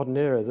in the modern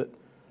era that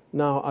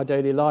now our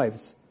daily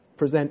lives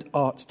present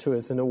art to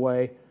us in a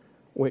way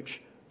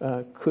which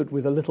could,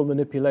 with a little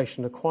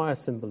manipulation, acquire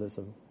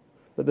symbolism.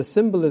 But the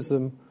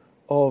symbolism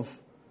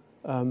of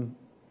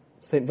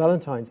St.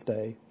 Valentine's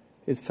Day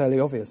is fairly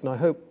obvious, and I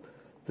hope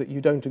that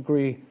you don't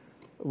agree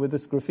with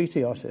this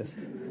graffiti artist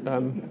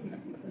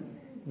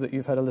that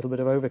you've had a little bit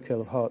of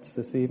overkill of hearts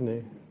this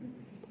evening.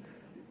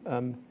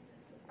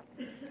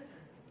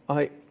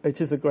 It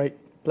is a great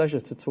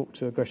pleasure to talk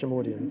to a Gresham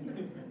audience.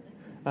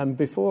 And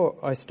before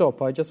I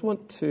stop, I just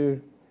want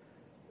to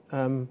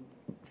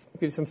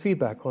give some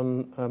feedback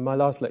on my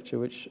last lecture,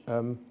 which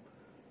I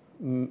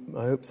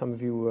hope some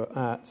of you were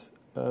at,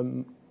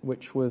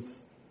 which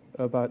was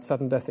about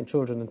sudden death in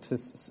children, and to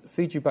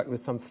feed you back with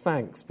some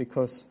thanks,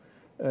 because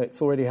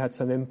it's already had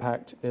some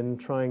impact in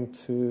trying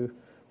to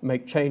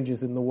make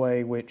changes in the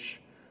way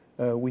which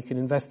we can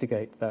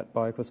investigate that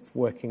by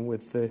working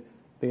with the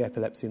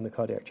epilepsy and the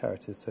cardiac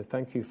charities. So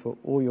thank you for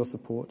all your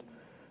support.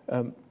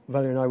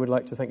 Valerie and I would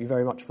like to thank you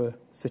very much for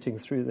sitting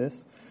through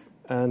this,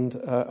 and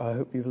I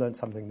hope you've learned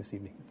something this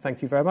evening.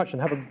 Thank you very much,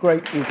 and have a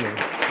great evening.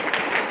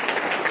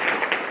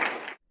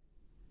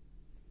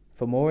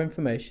 For more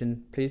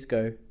information, please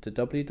go to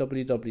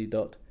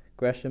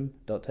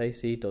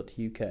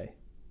www.gresham.ac.uk.